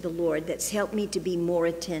listen to the Lord that's helped me to be more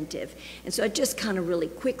attentive. And so I just kind of really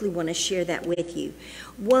quickly want to share that with you.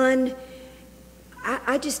 One,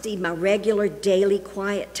 I just need my regular daily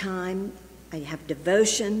quiet time. I have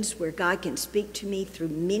devotions where God can speak to me through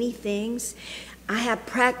many things. I have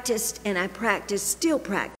practiced, and still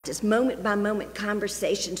practice, moment by moment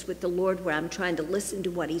conversations with the Lord where I'm trying to listen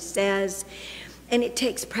to what he says. And it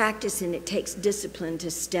takes practice and it takes discipline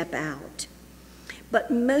to step out.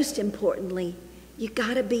 But most importantly, you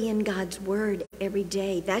got to be in God's Word every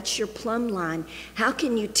day. That's your plumb line. How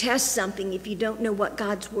can you test something if you don't know what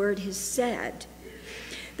God's Word has said?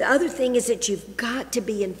 The other thing is that you've got to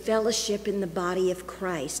be in fellowship in the body of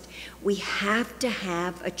Christ. We have to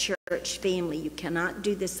have a church family. You cannot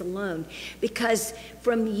do this alone, because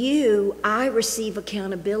from you, I receive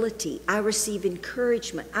accountability. I receive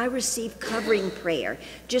encouragement. I receive covering prayer.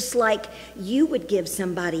 Just like you would give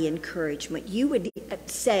somebody encouragement. You would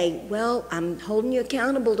say, well, I'm holding you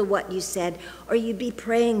accountable to what you said, or you'd be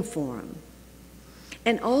praying for them.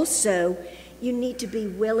 And also, you need to be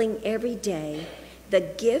willing every day. The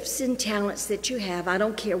gifts and talents that you have, I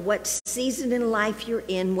don't care what season in life you're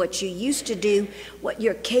in, what you used to do, what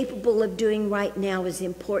you're capable of doing right now is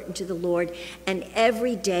important to the Lord. And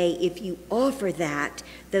every day, if you offer that,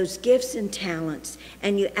 those gifts and talents,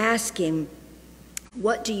 and you ask Him,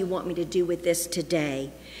 what do you want me to do with this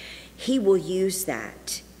today? He will use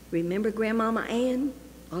that. Remember Grandmama Ann?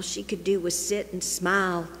 All she could do was sit and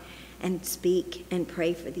smile and speak and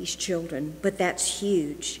pray for these children. But that's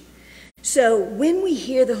huge. So when we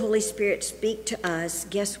hear the Holy Spirit speak to us,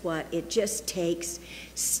 guess what? It just takes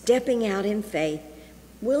stepping out in faith,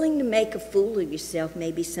 willing to make a fool of yourself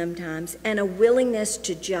maybe sometimes, and a willingness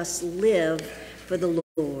to just live for the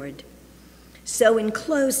Lord. So in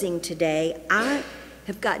closing today, I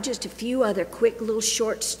have got just a few other quick little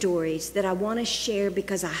short stories that I want to share,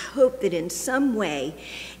 because I hope that in some way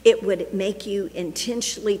it would make you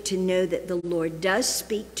intentionally to know that the Lord does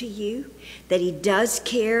speak to you, that He does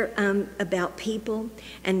care about people,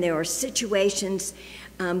 and there are situations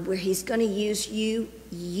where He's going to use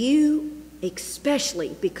you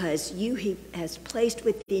especially because He has placed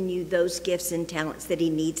within you those gifts and talents that He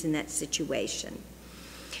needs in that situation.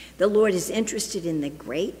 The Lord is interested in the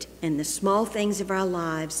great and the small things of our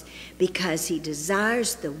lives because He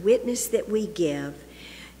desires the witness that we give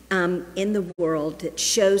in the world that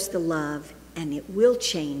shows the love, and it will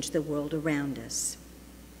change the world around us.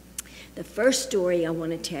 The first story I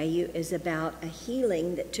want to tell you is about a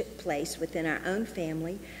healing that took place within our own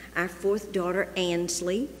family. Our fourth daughter,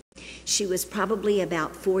 Ansley, she was probably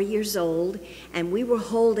about 4 years old, and we were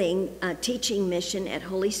holding a teaching mission at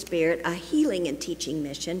Holy Spirit, a healing and teaching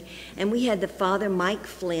mission, and we had the Father Mike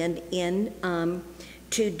Flynn in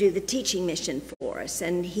to do the teaching mission for us,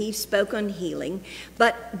 and he spoke on healing.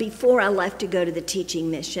 But before I left to go to the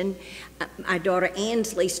teaching mission, our daughter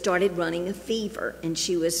Ansley started running a fever, and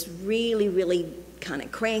she was really kind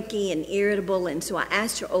of cranky and irritable, and so I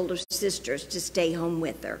asked her older sisters to stay home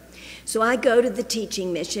with her. So I go to the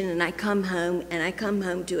teaching mission, and I come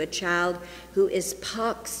home to a child who is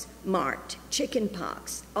pox-marked, chicken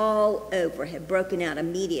pox all over, had broken out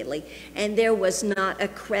immediately, and there was not a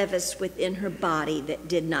crevice within her body that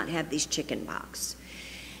did not have these chicken pox.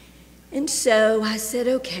 And so I said,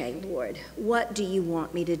 okay, Lord, what do you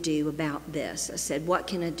want me to do about this? I said, what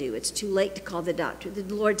can I do? It's too late to call the doctor.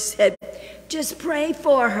 The Lord said, just pray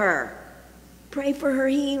for her. Pray for her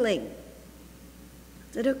healing.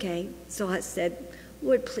 I said, okay. So I said,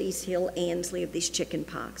 Lord, please heal Ansley of these chicken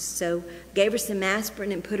pox. So gave her some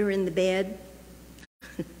aspirin and put her in the bed.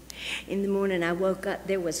 In the morning I woke up,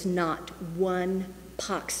 there was not one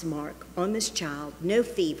pox mark on this child, no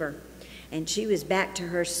fever, and she was back to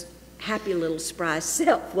her happy little spry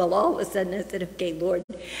self. Well, all of a sudden I said, okay, Lord,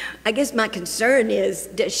 I guess my concern is,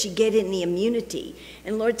 does she get any immunity?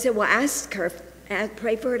 And Lord said, well, ask her,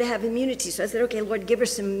 pray for her to have immunity. So I said, okay, Lord, give her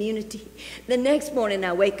some immunity. The next morning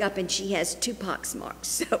I wake up and she has 2 pox marks.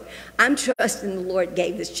 So I'm trusting the Lord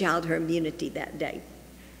gave this child her immunity that day.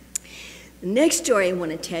 The next story I want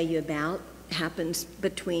to tell you about happens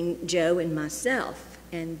between Joe and myself.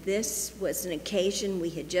 And this was an occasion we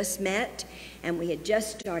had just met and we had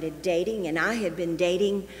just started dating, and I had been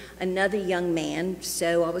dating another young man,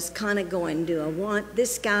 so I was kind of going, do I want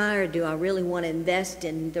this guy or do I really want to invest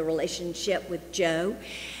in the relationship with Joe?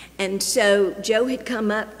 And so Joe had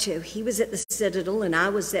come up he was at the Citadel and I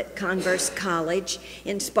was at Converse College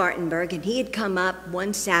in Spartanburg, and he had come up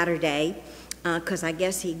one Saturday because I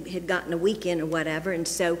guess he had gotten a weekend or whatever, and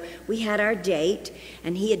so we had our date,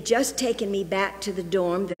 and he had just taken me back to the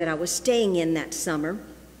dorm that I was staying in that summer,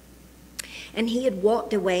 and he had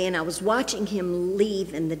walked away, and I was watching him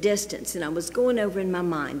leave in the distance, and I was going over in my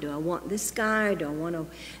mind, do I want this guy or do I want to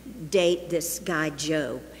date this guy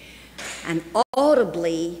Joe? And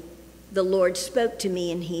audibly, the Lord spoke to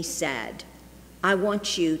me and He said, I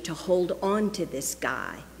want you to hold on to this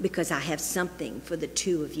guy because I have something for the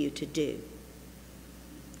two of you to do.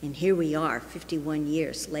 And here we are, 51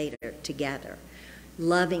 years later, together,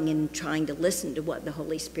 loving and trying to listen to what the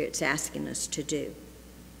Holy Spirit's asking us to do.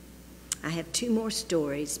 I have 2 more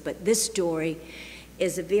stories, but this story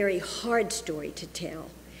is a very hard story to tell.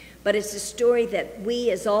 But it's a story that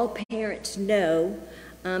we as all parents know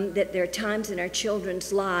that there are times in our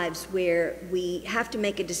children's lives where we have to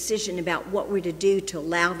make a decision about what we're to do to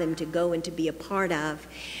allow them to go and to be a part of.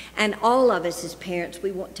 And all of us as parents,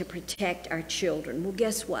 we want to protect our children. Well,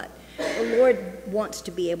 guess what? The Lord wants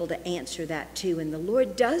to be able to answer that too. And the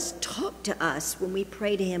Lord does talk to us when we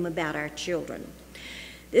pray to him about our children.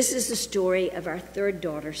 This is the story of our third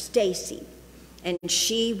daughter, Stacy. And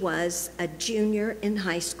she was a junior in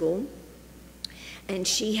high school. And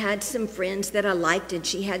she had some friends that I liked, and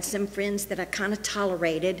she had some friends that I kind of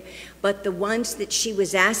tolerated. But the ones that she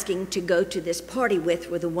was asking to go to this party with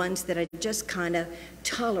were the ones that I just kind of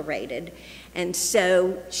tolerated. And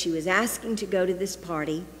so she was asking to go to this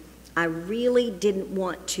party. I really didn't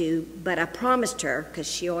want to, but I promised her, because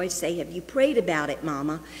she always say, "Have you prayed about it,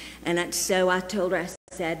 Mama?" And so I told her, I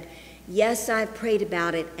said, "Yes, I've prayed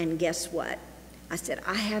about it, and guess what?" I said,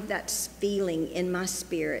 "I have that feeling in my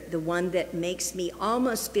spirit, the one that makes me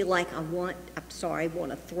almost feel like I want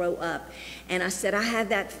to throw up." And I said, "I have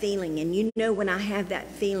that feeling, and you know when I have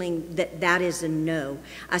that feeling that is a no."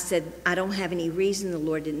 I said, "I don't have any reason. The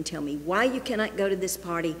Lord didn't tell me why you cannot go to this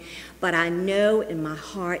party, but I know in my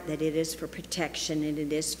heart that it is for protection and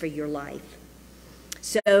it is for your life."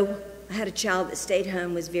 So I had a child that stayed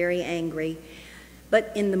home, was very angry.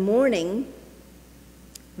 But in the morning,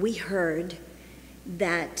 we heard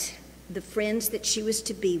that the friends that she was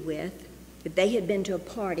to be with, that they had been to a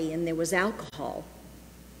party and there was alcohol.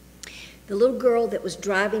 The little girl that was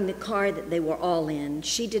driving the car that they were all in,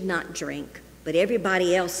 she did not drink, but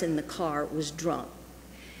everybody else in the car was drunk.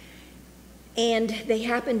 And they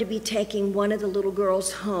happened to be taking one of the little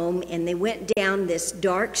girls home, and they went down this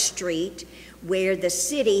dark street where the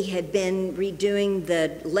city had been redoing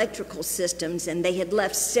the electrical systems, and they had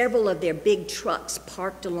left several of their big trucks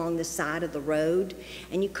parked along the side of the road,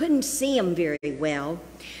 and you couldn't see them very well.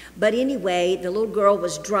 But anyway, the little girl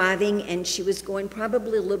was driving, and she was going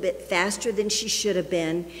probably a little bit faster than she should have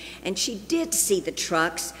been, and she did see the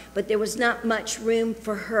trucks, but there was not much room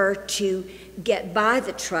for her to get by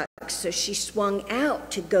the trucks, so she swung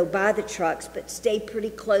out to go by the trucks, but stayed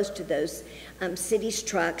pretty close to those city's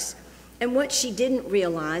trucks. And what she didn't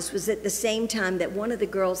realize was at the same time that one of the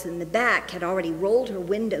girls in the back had already rolled her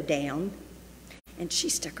window down, and she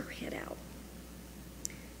stuck her head out.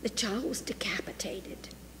 The child was decapitated.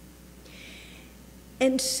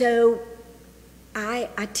 And so I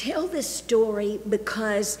tell this story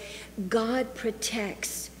because God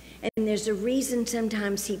protects, and there's a reason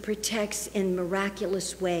sometimes he protects in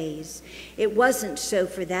miraculous ways. It wasn't so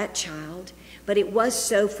for that child, but it was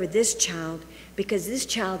so for this child, because this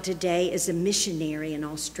child today is a missionary in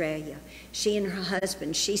Australia. She and her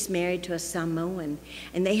husband, she's married to a Samoan,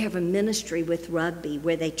 and they have a ministry with rugby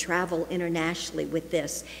where they travel internationally with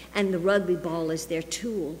this, and the rugby ball is their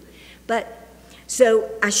tool. So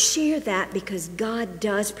I share that because God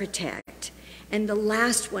does protect. And the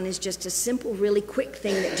last one is just a simple, really quick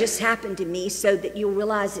thing that just happened to me, so that you'll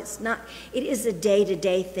realize it is a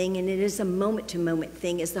day-to-day thing, and it is a moment-to-moment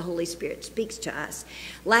thing as the Holy Spirit speaks to us.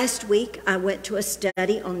 Last week, I went to a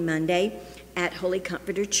study on Monday at Holy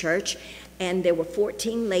Comforter Church, and there were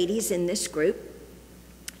 14 ladies in this group,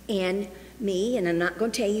 and me, and I'm not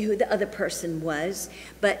going to tell you who the other person was,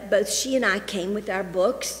 but both she and I came with our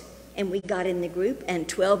books, and we got in the group, and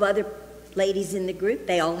 12 other ladies in the group,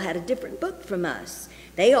 they all had a different book from us.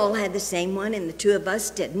 They all had the same one, and the two of us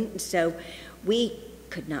didn't, so we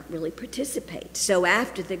could not really participate. So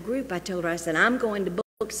after the group, I told her, I said, "I'm going to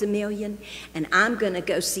Books A Million, and I'm going to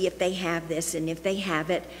go see if they have this, and if they have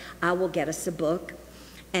it, I will get us a book."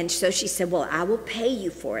 And so she said, "Well, I will pay you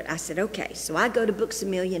for it." I said, "Okay." So I go to Books A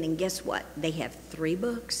Million, and guess what? They have 3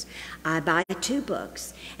 books. I buy 2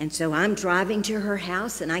 books. And so I'm driving to her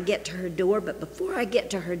house, and I get to her door. But before I get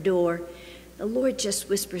to her door, the Lord just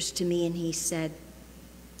whispers to me, and he said,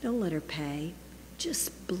 "Don't let her pay.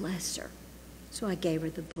 Just bless her." So I gave her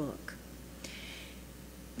the book.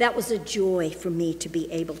 That was a joy for me to be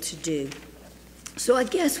able to do. So I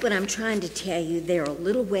guess what I'm trying to tell you, there are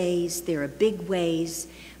little ways, there are big ways,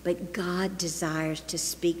 but God desires to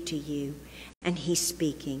speak to you, and he's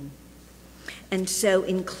speaking. And so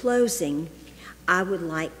in closing, I would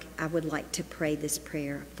like to pray this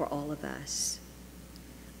prayer for all of us.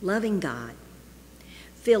 Loving God,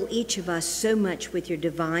 fill each of us so much with your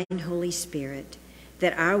divine Holy Spirit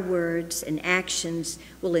that our words and actions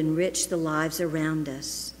will enrich the lives around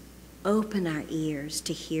us. Open our ears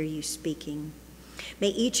to hear you speaking. May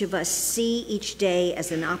each of us see each day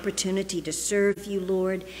as an opportunity to serve you,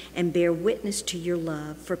 Lord, and bear witness to your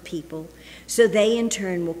love for people, so they in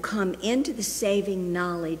turn will come into the saving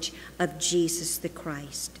knowledge of Jesus the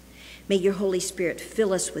Christ. May your Holy Spirit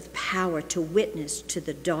fill us with power to witness to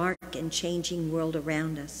the dark and changing world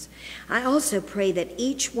around us. I also pray that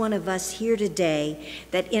each one of us here today,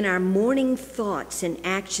 that in our morning thoughts and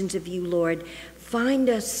actions of you, Lord, find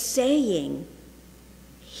us saying,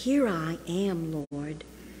 "Here I am, Lord.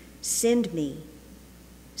 Send me.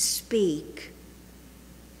 Speak,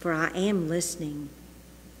 for I am listening."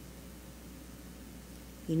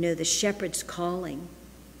 You know the shepherd's calling.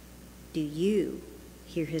 Do you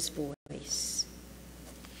hear his voice?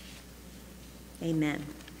 Amen.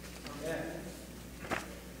 Amen.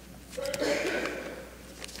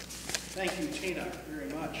 Thank you, Tina, very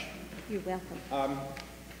much. You're welcome.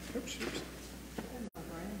 Oops.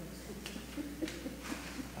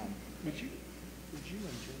 Would you enjoy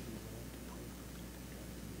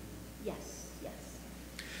Yes.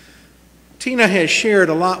 Tina has shared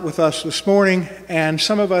a lot with us this morning, and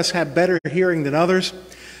some of us have better hearing than others.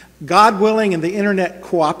 God willing and the internet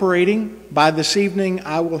cooperating, by this evening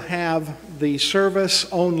I will have the service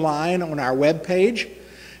online on our webpage,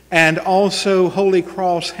 and also Holy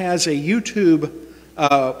Cross has a YouTube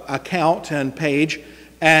account and page,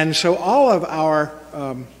 and so all of our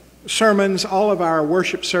sermons, all of our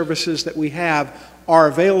worship services that we have are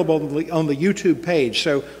available on the YouTube page.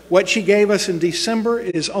 So what she gave us in December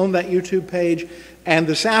is on that YouTube page, and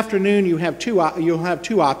this afternoon you'll have two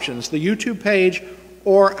options. The YouTube page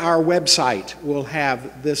or our website will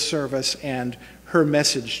have this service and her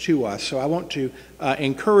message to us. So I want to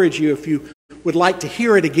encourage you, if you would like to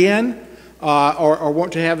hear it again or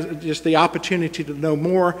want to have just the opportunity to know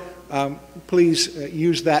more, please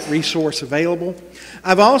use that resource available.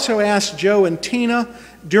 I've also asked Joe and Tina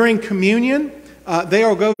during communion,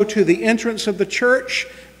 they'll go to the entrance of the church,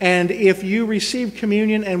 and if you receive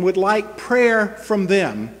communion and would like prayer from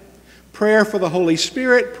them, prayer for the Holy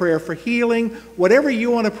Spirit, prayer for healing, whatever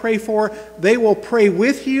you want to pray for, they will pray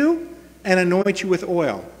with you and anoint you with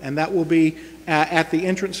oil. And that will be at the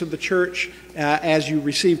entrance of the church. As you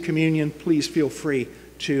receive communion, please feel free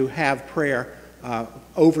to have prayer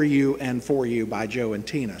over you and for you by Joe and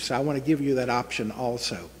Tina. So I want to give you that option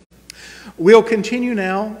also. We'll continue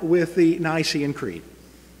now with the Nicene Creed.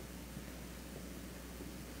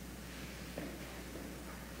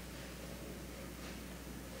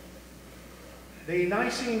 The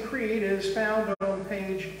Nicene Creed is found on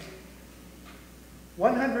page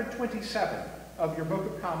 127 of your Book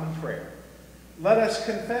of Common Prayer. Let us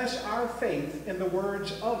confess our faith in the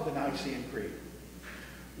words of the Nicene Creed.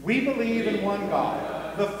 We believe in one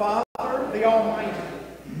God, the Father, the Almighty,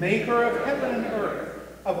 maker of heaven and earth,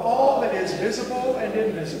 of all that is visible and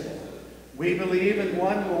invisible. We believe in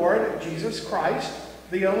one Lord, Jesus Christ,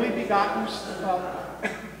 the only begotten,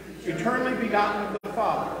 eternally begotten of the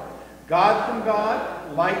Father, God from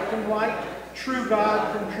God, light from light, true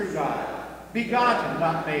God from true God, begotten,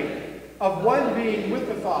 not made, of one being with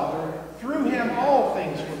the Father. Through him all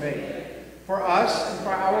things were made. For us and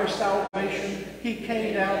for our salvation he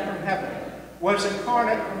came down from heaven, was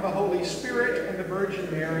incarnate from the Holy Spirit and the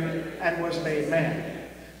Virgin Mary, and was made man.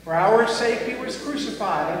 For our sake he was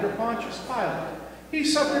crucified under Pontius Pilate. He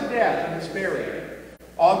suffered death and was buried.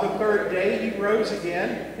 On the third day he rose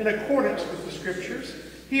again in accordance with the Scriptures.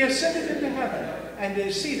 He ascended into heaven and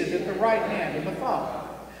is seated at the right hand of the Father.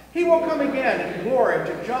 He will come again in glory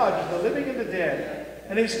to judge the living and the dead,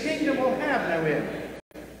 and his kingdom will have no end.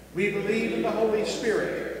 We believe in the Holy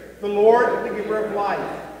Spirit, the Lord, the giver of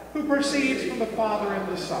life, who proceeds from the Father and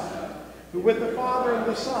the Son, who with the Father and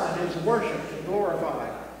the Son is worshipped and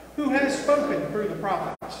glorified, who has spoken through the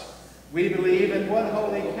prophets. We believe in one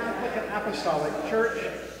holy Catholic and Apostolic Church.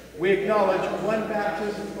 We acknowledge one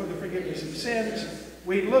baptism for the forgiveness of sins.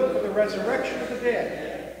 We look for the resurrection of the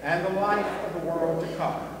dead and the life of the world to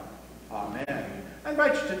come. Amen. I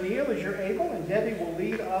invite you to kneel as you're able, and Debbie will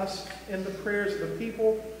lead us in the prayers of the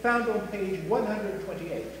people, found on page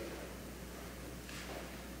 128.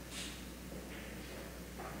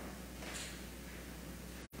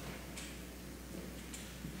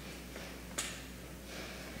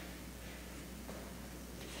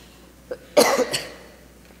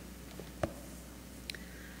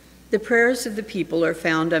 The prayers of the people are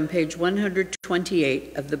found on page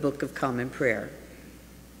 128 of the Book of Common Prayer.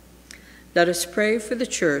 Let us pray for the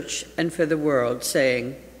church and for the world,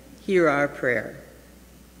 saying, "Hear our prayer."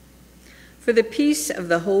 For the peace of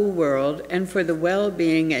the whole world and for the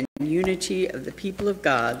well-being and unity of the people of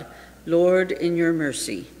God, Lord, in your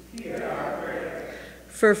mercy. Hear our prayer.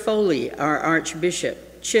 For Foley, our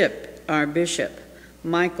Archbishop, Chip, our Bishop,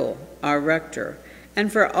 Michael, our Rector, and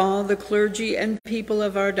for all the clergy and people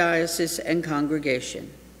of our diocese and congregation.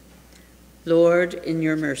 Lord, in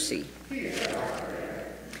your mercy. Hear our prayer.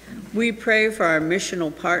 We pray for our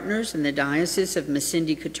missional partners in the Diocese of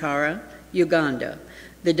Masindi Katara, Uganda,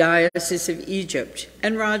 the Diocese of Egypt,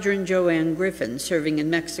 and Roger and Joanne Griffin serving in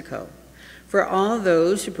Mexico, for all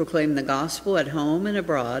those who proclaim the gospel at home and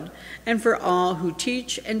abroad, and for all who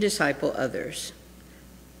teach and disciple others.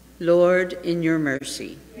 Lord, in your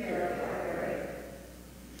mercy.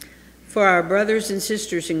 For our brothers and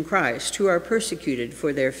sisters in Christ who are persecuted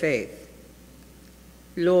for their faith.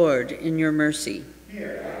 Lord, in your mercy.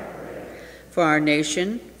 For our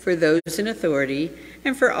nation, for those in authority,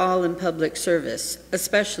 and for all in public service,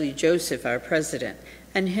 especially Joseph, our president,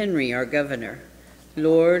 and Henry, our governor.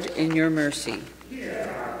 Lord, in your mercy.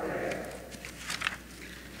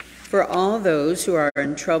 For all those who are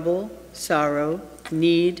in trouble, sorrow,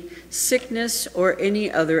 need, sickness, or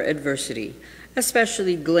any other adversity,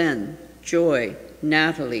 especially Glenn, Joy,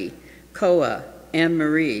 Natalie, Koa,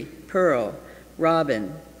 Anne-Marie, Pearl,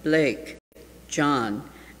 Robin, Blake, John,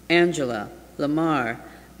 Angela, Lamar,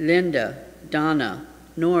 Linda, Donna,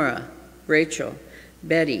 Nora, Rachel,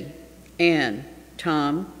 Betty, Ann,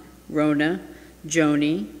 Tom, Rona,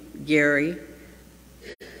 Joni, Gary,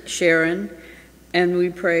 Sharon, and we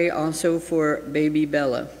pray also for baby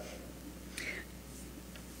Bella.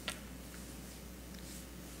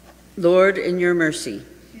 Lord, in your mercy.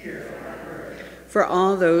 For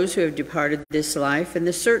all those who have departed this life in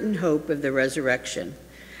the certain hope of the resurrection,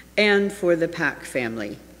 and for the Pack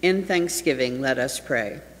family, in thanksgiving let us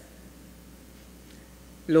pray.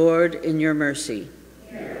 Lord, in your mercy.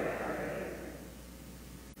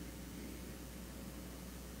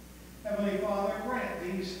 Heavenly Father, grant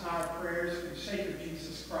these our prayers for the sake of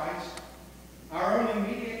Jesus Christ, our only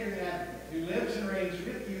mediator and advocate, who lives and reigns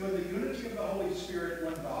with you in the unity of the Holy Spirit,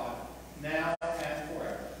 one God, now and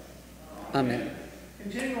forever. Amen.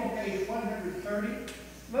 Continue on page 130.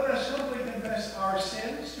 Let us humbly confess our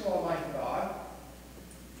sins to Almighty God.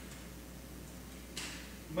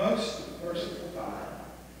 Most merciful God,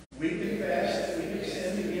 we confess that we have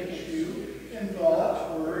sinned against you in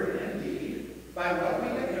thought, word, and deed, by what we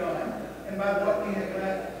have done and by what we have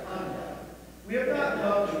left undone. We have not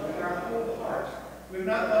loved you with our whole heart. We have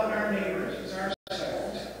not loved our neighbors as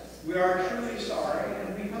ourselves. We are truly sorry,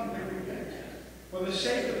 and we humbly repent. For the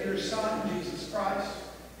sake of your Son, Jesus Christ,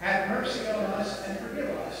 have mercy on us and forgive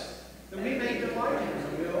us, that we may delight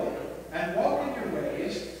in your will and walk in your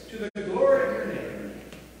ways to the glory of your name.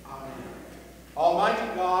 Amen.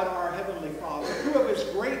 Almighty God, our heavenly Father, who of his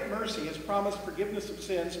great mercy has promised forgiveness of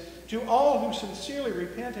sins to all who sincerely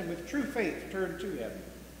repent and with true faith turn to him,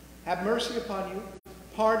 have mercy upon you,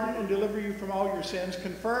 pardon and deliver you from all your sins,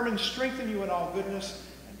 confirm and strengthen you in all goodness,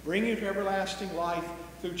 and bring you to everlasting life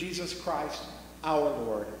through Jesus Christ, our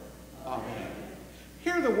Lord. Amen.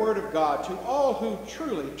 Hear the word of God to all who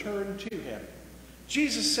truly turn to him.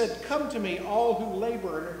 Jesus said, "Come to me, all who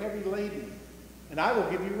labor and are heavy laden, and I will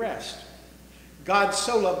give you rest." God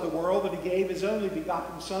so loved the world that he gave his only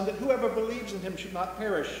begotten Son, that whoever believes in him should not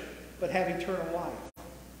perish, but have eternal life.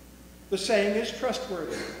 The saying is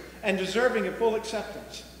trustworthy and deserving of full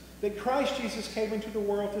acceptance, that Christ Jesus came into the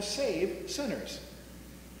world to save sinners.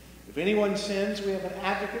 If anyone sins, we have an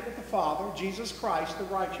advocate with the Father, Jesus Christ the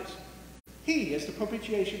righteous. He is the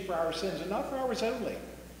propitiation for our sins, and not for ours only,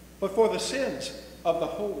 but for the sins of the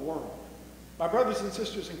whole world. My brothers and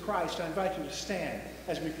sisters in Christ, I invite you to stand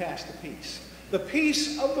as we pass the peace. The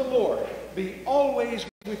peace of the Lord be always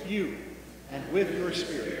with you and with your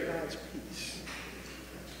spirit. God's peace.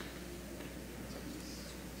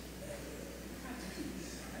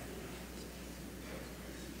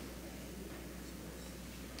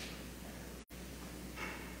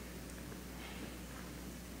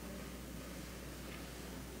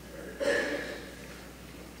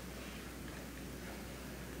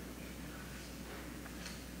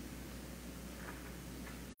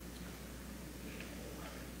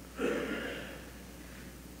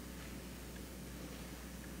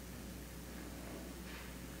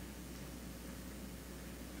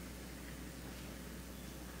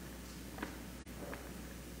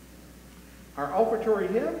 Our offertory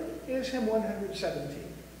hymn is hymn 117.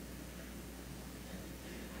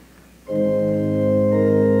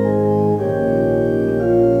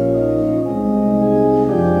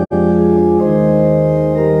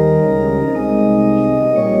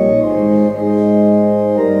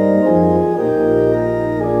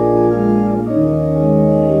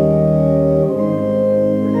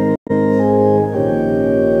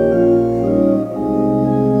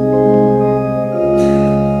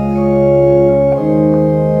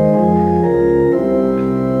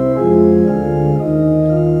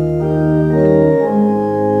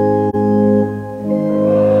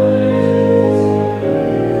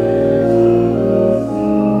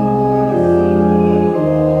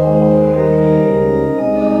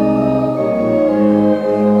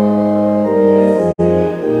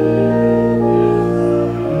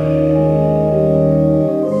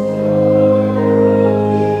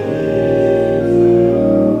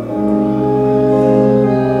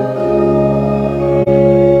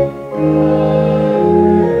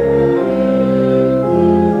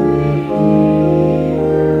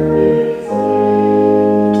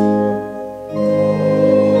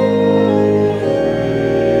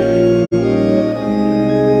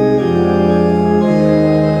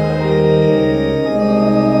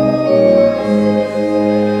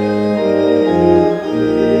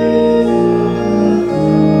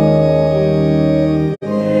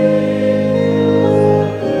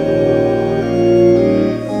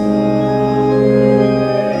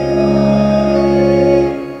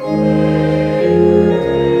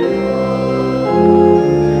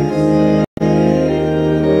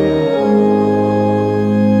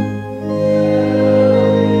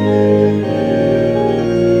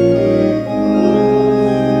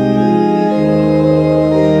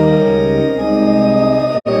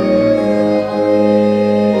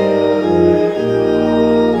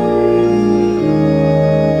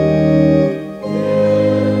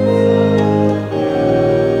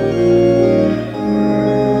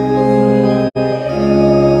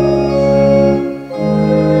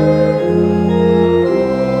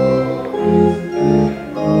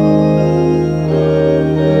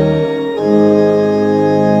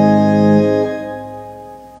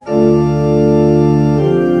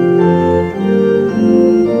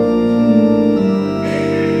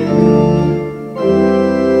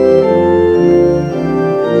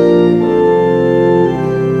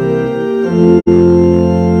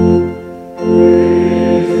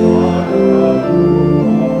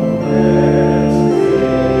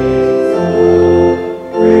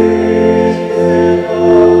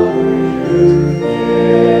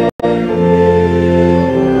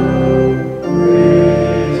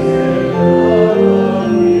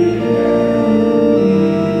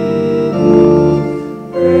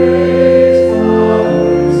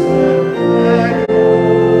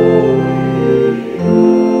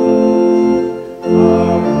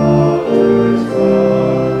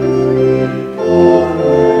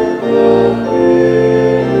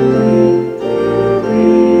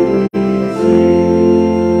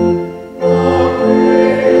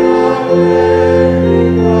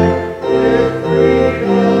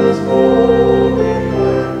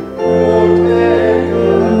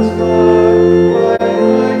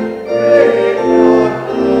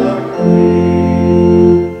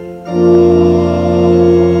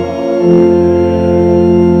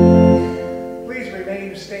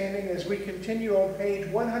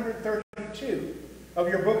 of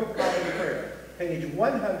your Book of Common Prayer, page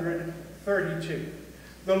 132.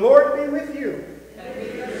 The Lord be with you. And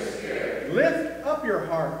with your spirit. Lift up your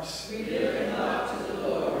hearts. We lift them up to the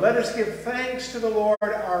Lord. Let us give thanks to the Lord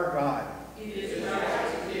our God. It is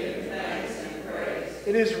right to give him thanks and praise.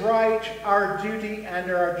 It is right, our duty and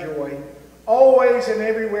our joy, always and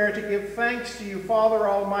everywhere to give thanks to you, Father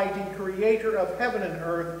Almighty, creator of heaven and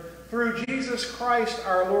earth, through Jesus Christ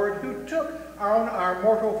our Lord, who took on our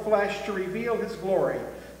mortal flesh to reveal his glory,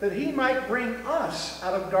 that he might bring us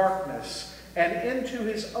out of darkness and into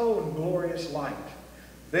his own glorious light.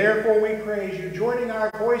 Therefore we praise you, joining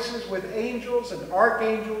our voices with angels and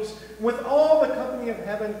archangels, with all the company of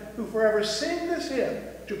heaven, who forever sing this hymn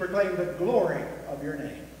to proclaim the glory of your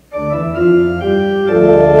name.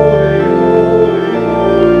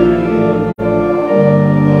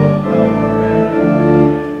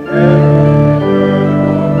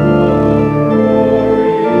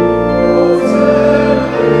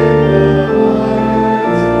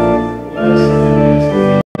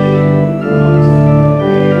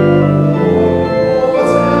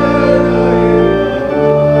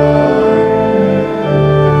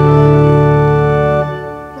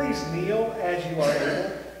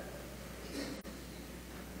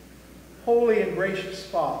 Holy and gracious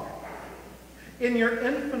Father, in your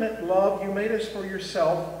infinite love you made us for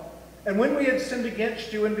yourself, and when we had sinned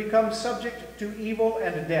against you and become subject to evil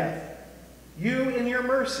and death, you in your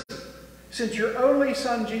mercy sent your only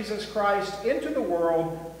Son Jesus Christ into the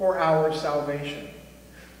world for our salvation.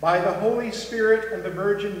 By the Holy Spirit and the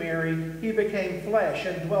Virgin Mary, he became flesh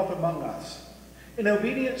and dwelt among us. In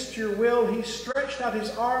obedience to your will, he stretched out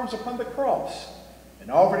his arms upon the cross and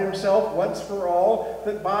offered himself once for all,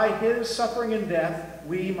 that by his suffering and death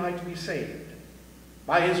we might be saved.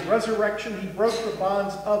 By his resurrection he broke the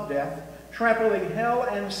bonds of death, trampling hell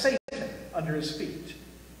and Satan under his feet.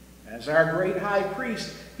 As our great high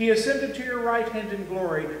priest, he ascended to your right hand in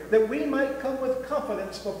glory, that we might come with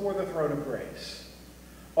confidence before the throne of grace.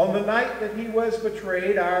 On the night that he was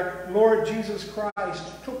betrayed, our Lord Jesus Christ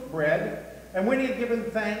took bread, and when he had given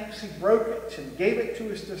thanks, he broke it and gave it to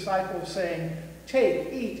his disciples, saying,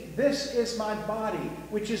 "Take, eat, this is my body,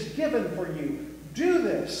 which is given for you. Do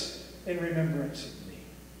this in remembrance of me."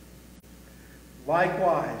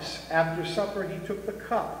 Likewise, after supper, he took the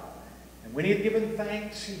cup, and when he had given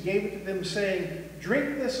thanks, he gave it to them, saying,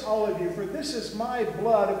 "Drink this, all of you, for this is my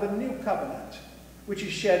blood of the new covenant, which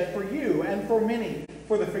is shed for you and for many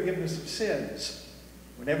for the forgiveness of sins.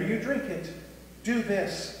 Whenever you drink it, do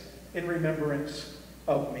this in remembrance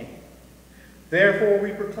of me." Therefore,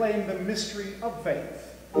 we proclaim the mystery of faith.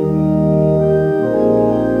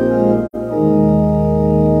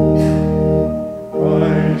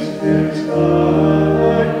 Christ is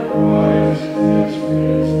died, Christ is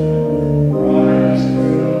risen, Christ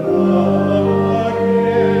will come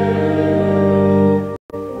again.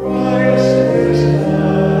 Christ is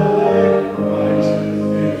died, Christ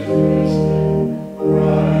is risen,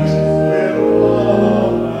 Christ will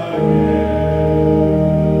come again.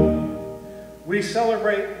 We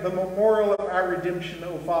celebrate the memorial of our redemption,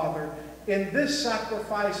 O Father, in this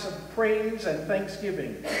sacrifice of praise and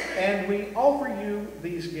thanksgiving, and we offer you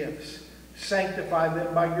these gifts. Sanctify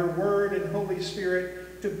them by your word and Holy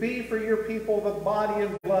Spirit to be for your people the body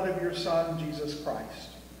and blood of your Son, Jesus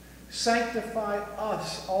Christ. Sanctify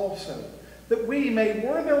us also, that we may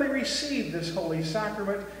worthily receive this holy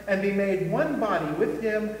sacrament and be made one body with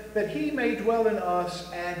him, that he may dwell in us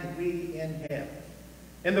and we in him.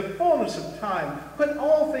 In the fullness of time, put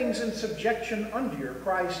all things in subjection under your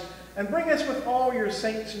Christ, and bring us with all your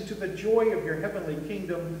saints into the joy of your heavenly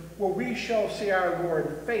kingdom, where we shall see our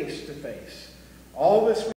Lord face to face. All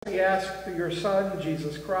this we ask through your Son,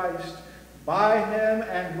 Jesus Christ, by him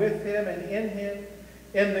and with him and in him,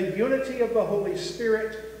 in the unity of the Holy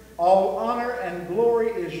Spirit. All honor and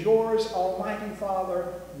glory is yours, Almighty Father,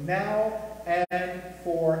 now and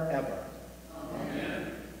forever.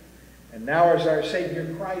 Amen. And now, as our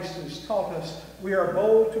Savior Christ has taught us, we are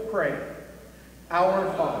bold to pray.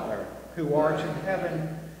 Our Father, who art in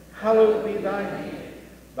heaven, hallowed be thy name.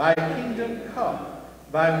 Thy kingdom come,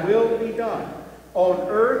 thy will be done, on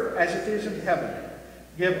earth as it is in heaven.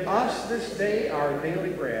 Give us this day our daily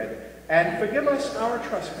bread, and forgive us our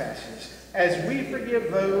trespasses, as we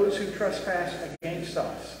forgive those who trespass against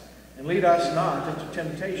us. And lead us not into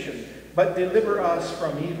temptation, but deliver us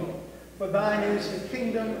from evil. For thine is the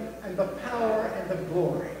kingdom, and the power, and the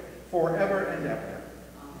glory, forever and ever.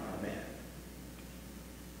 Amen.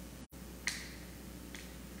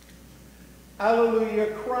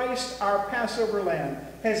 Alleluia, Christ, our Passover lamb,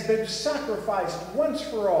 has been sacrificed once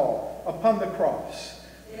for all upon the cross.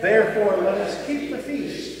 Therefore, let us keep the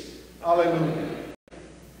feast. Alleluia.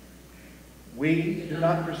 We do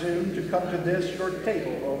not presume to come to this your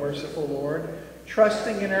table, O merciful Lord,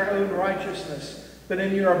 trusting in our own righteousness, but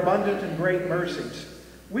in your abundant and great mercies.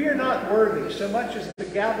 We are not worthy so much as to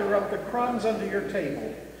gather up the crumbs under your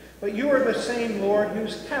table, but you are the same Lord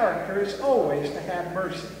whose character is always to have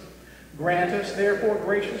mercy. Grant us, therefore,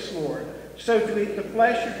 gracious Lord, so to eat the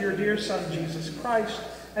flesh of your dear Son, Jesus Christ,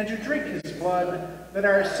 and to drink his blood, that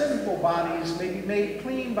our sinful bodies may be made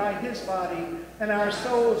clean by his body, and our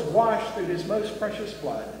souls washed through his most precious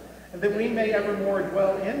blood, and that we may evermore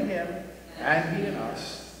dwell in him, and he in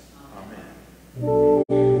us. Amen.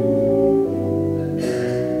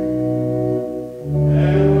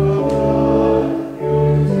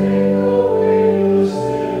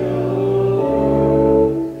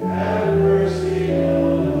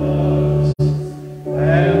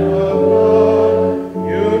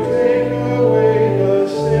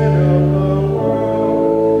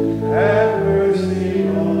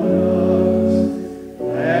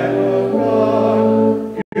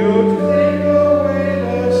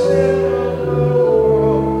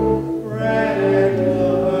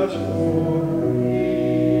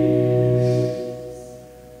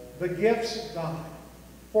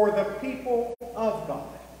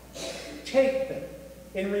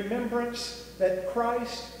 That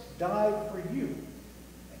Christ died for you.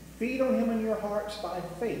 And feed on him in your hearts by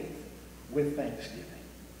faith with thanksgiving.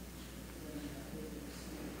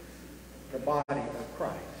 The body of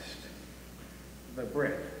Christ, the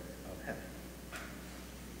bread of heaven.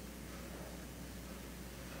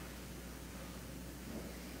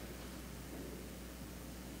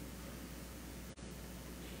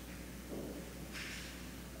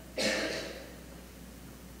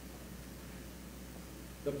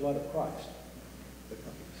 The blood of Christ, the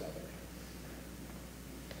cup of salvation.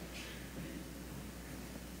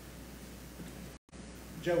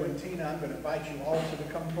 Joe and Tina, I'm going to invite you also to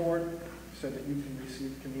come forward so that you can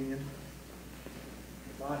receive communion.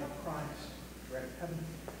 The body of Christ, bread of heaven.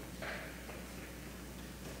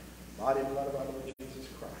 Body and blood of our Lord Jesus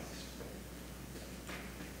Christ.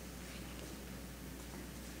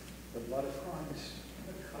 The blood of Christ,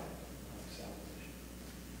 the cup of salvation.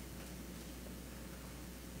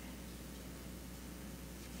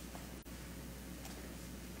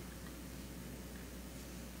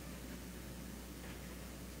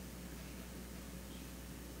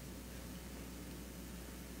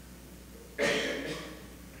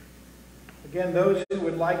 Again, those who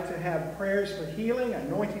would like to have prayers for healing,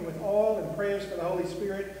 anointing with oil, and prayers for the Holy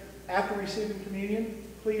Spirit after receiving communion,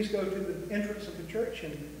 please go to the entrance of the church,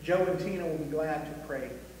 and Joe and Tina will be glad to pray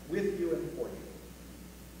with you and for you.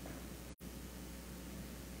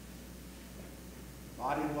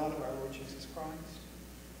 Body and blood of our Lord Jesus Christ.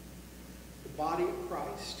 The body of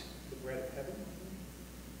Christ, the bread of heaven.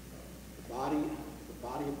 The body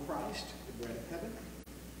of Christ, the bread of heaven.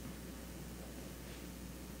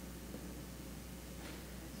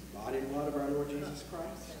 Body and blood of our Lord Jesus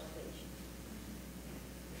Christ.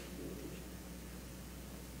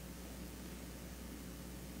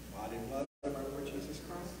 Body and blood of our Lord Jesus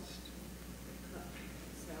Christ.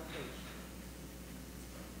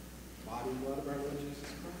 Body and blood of our Lord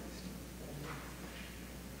Jesus Christ.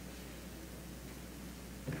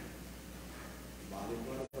 Body and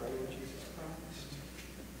blood of our Lord Jesus Christ.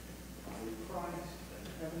 Body of Christ in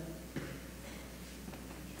heaven.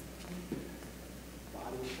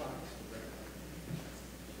 Body of Christ.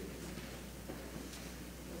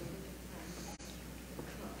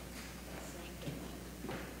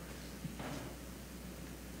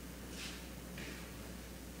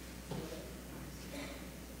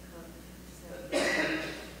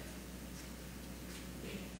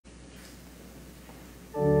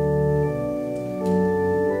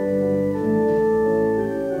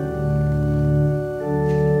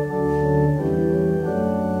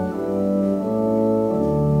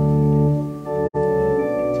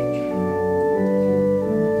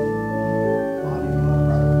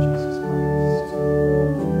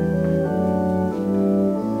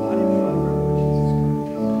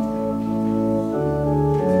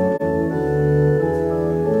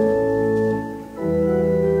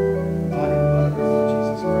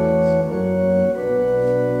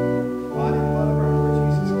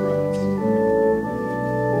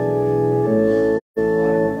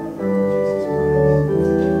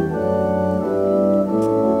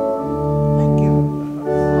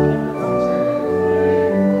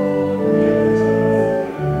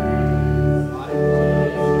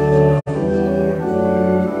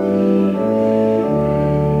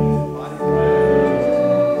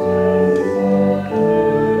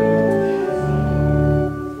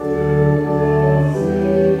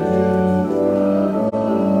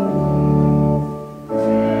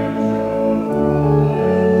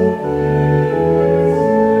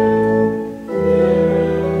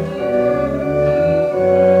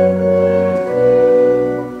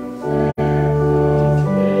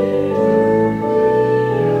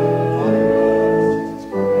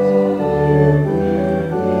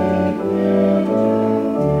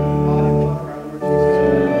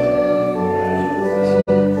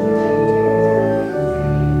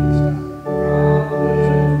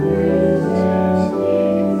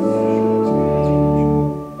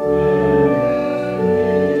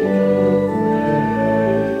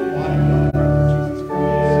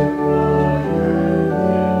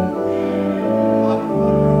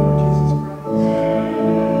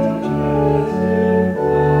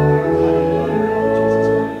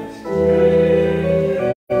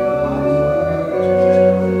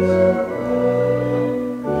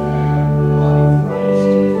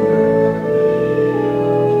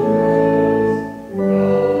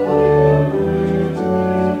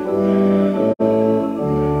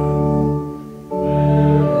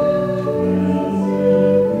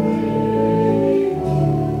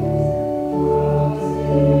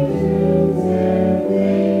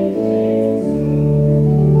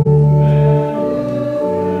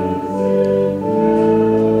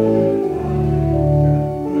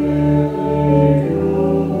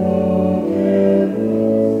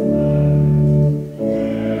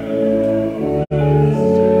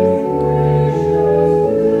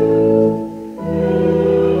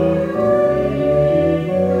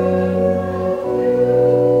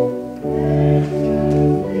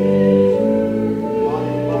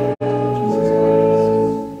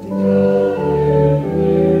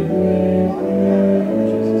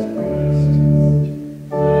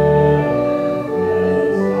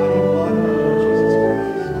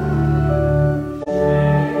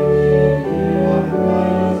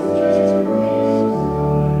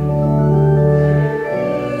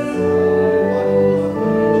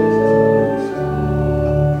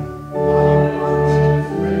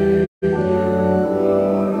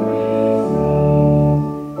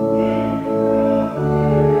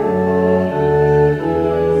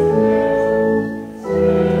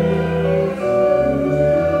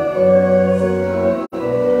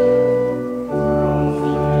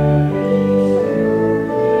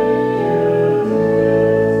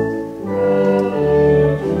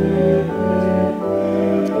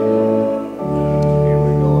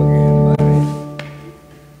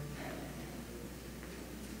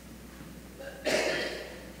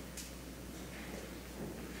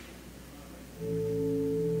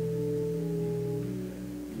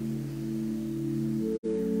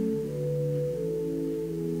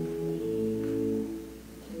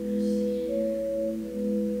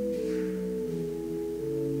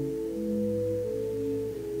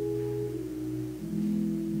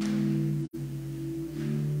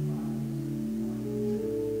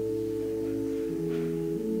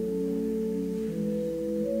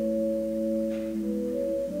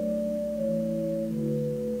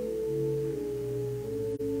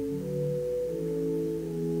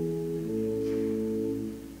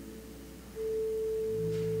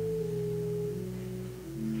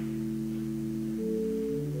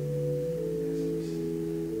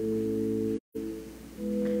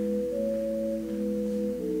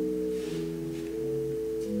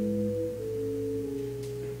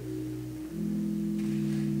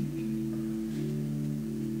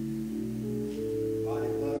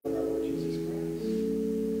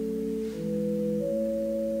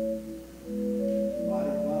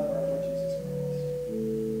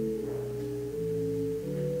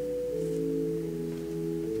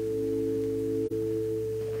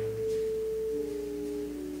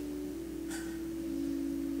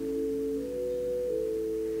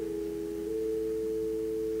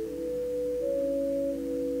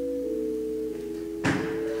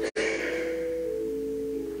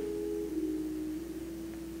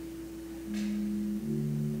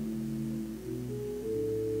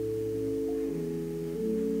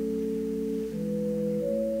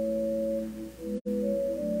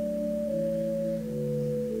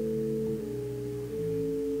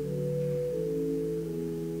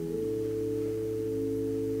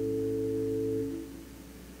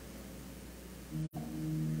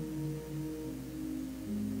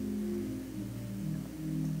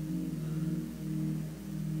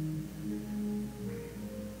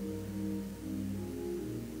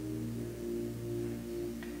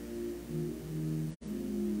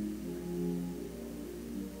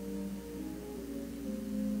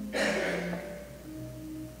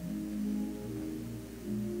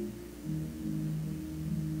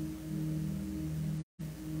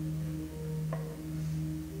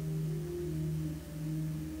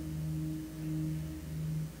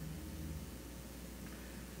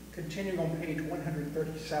 continuing on page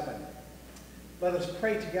 137. Let us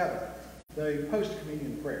pray together the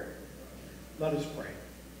post-communion prayer. Let us pray.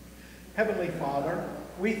 Heavenly Father,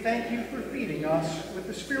 we thank you for feeding us with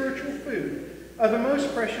the spiritual food of the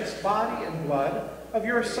most precious body and blood of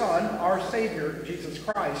your Son, our Savior, Jesus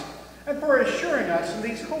Christ, and for assuring us in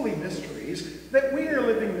these holy mysteries that we are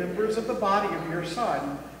living members of the body of your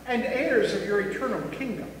Son and heirs of your eternal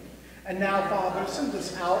kingdom. And now, Father, send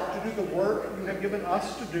us out to do the work you have given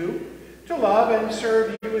us to do, to love and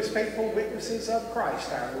serve you as faithful witnesses of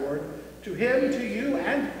Christ our Lord. To him, to you,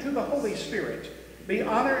 and to the Holy Spirit be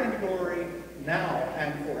honor and glory now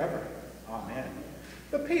and forever. Amen.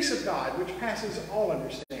 The peace of God, which passes all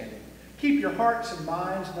understanding, keep your hearts and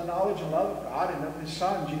minds in the knowledge and love of God and of his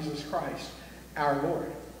Son, Jesus Christ, our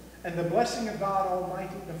Lord. And the blessing of God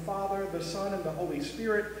Almighty, the Father, the Son, and the Holy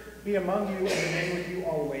Spirit be among you and remain with you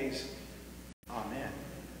always. Amen.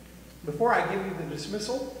 Before I give you the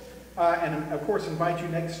dismissal, and of course invite you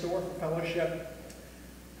next door for fellowship,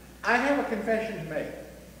 I have a confession to make.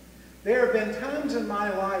 There have been times in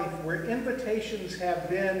my life where invitations have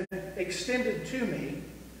been extended to me,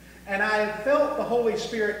 and I have felt the Holy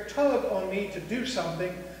Spirit tug on me to do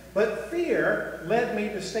something, but fear led me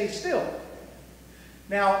to stay still.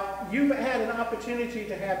 Now, you've had an opportunity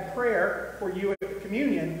to have prayer for you at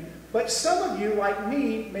communion, but some of you, like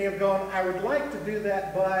me, may have gone, I would like to do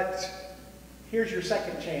that, but here's your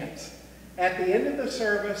second chance. At the end of the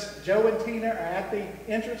service, Joe and Tina are at the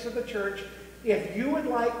entrance of the church. If you would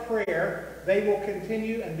like prayer, they will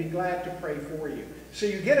continue and be glad to pray for you. So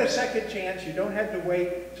you get a second chance. You don't have to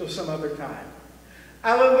wait till some other time.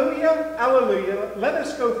 Alleluia, alleluia. Let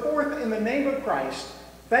us go forth in the name of Christ.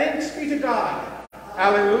 Thanks be to God.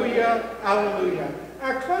 Alleluia, alleluia.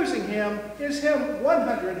 Our closing hymn is hymn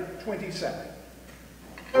 127.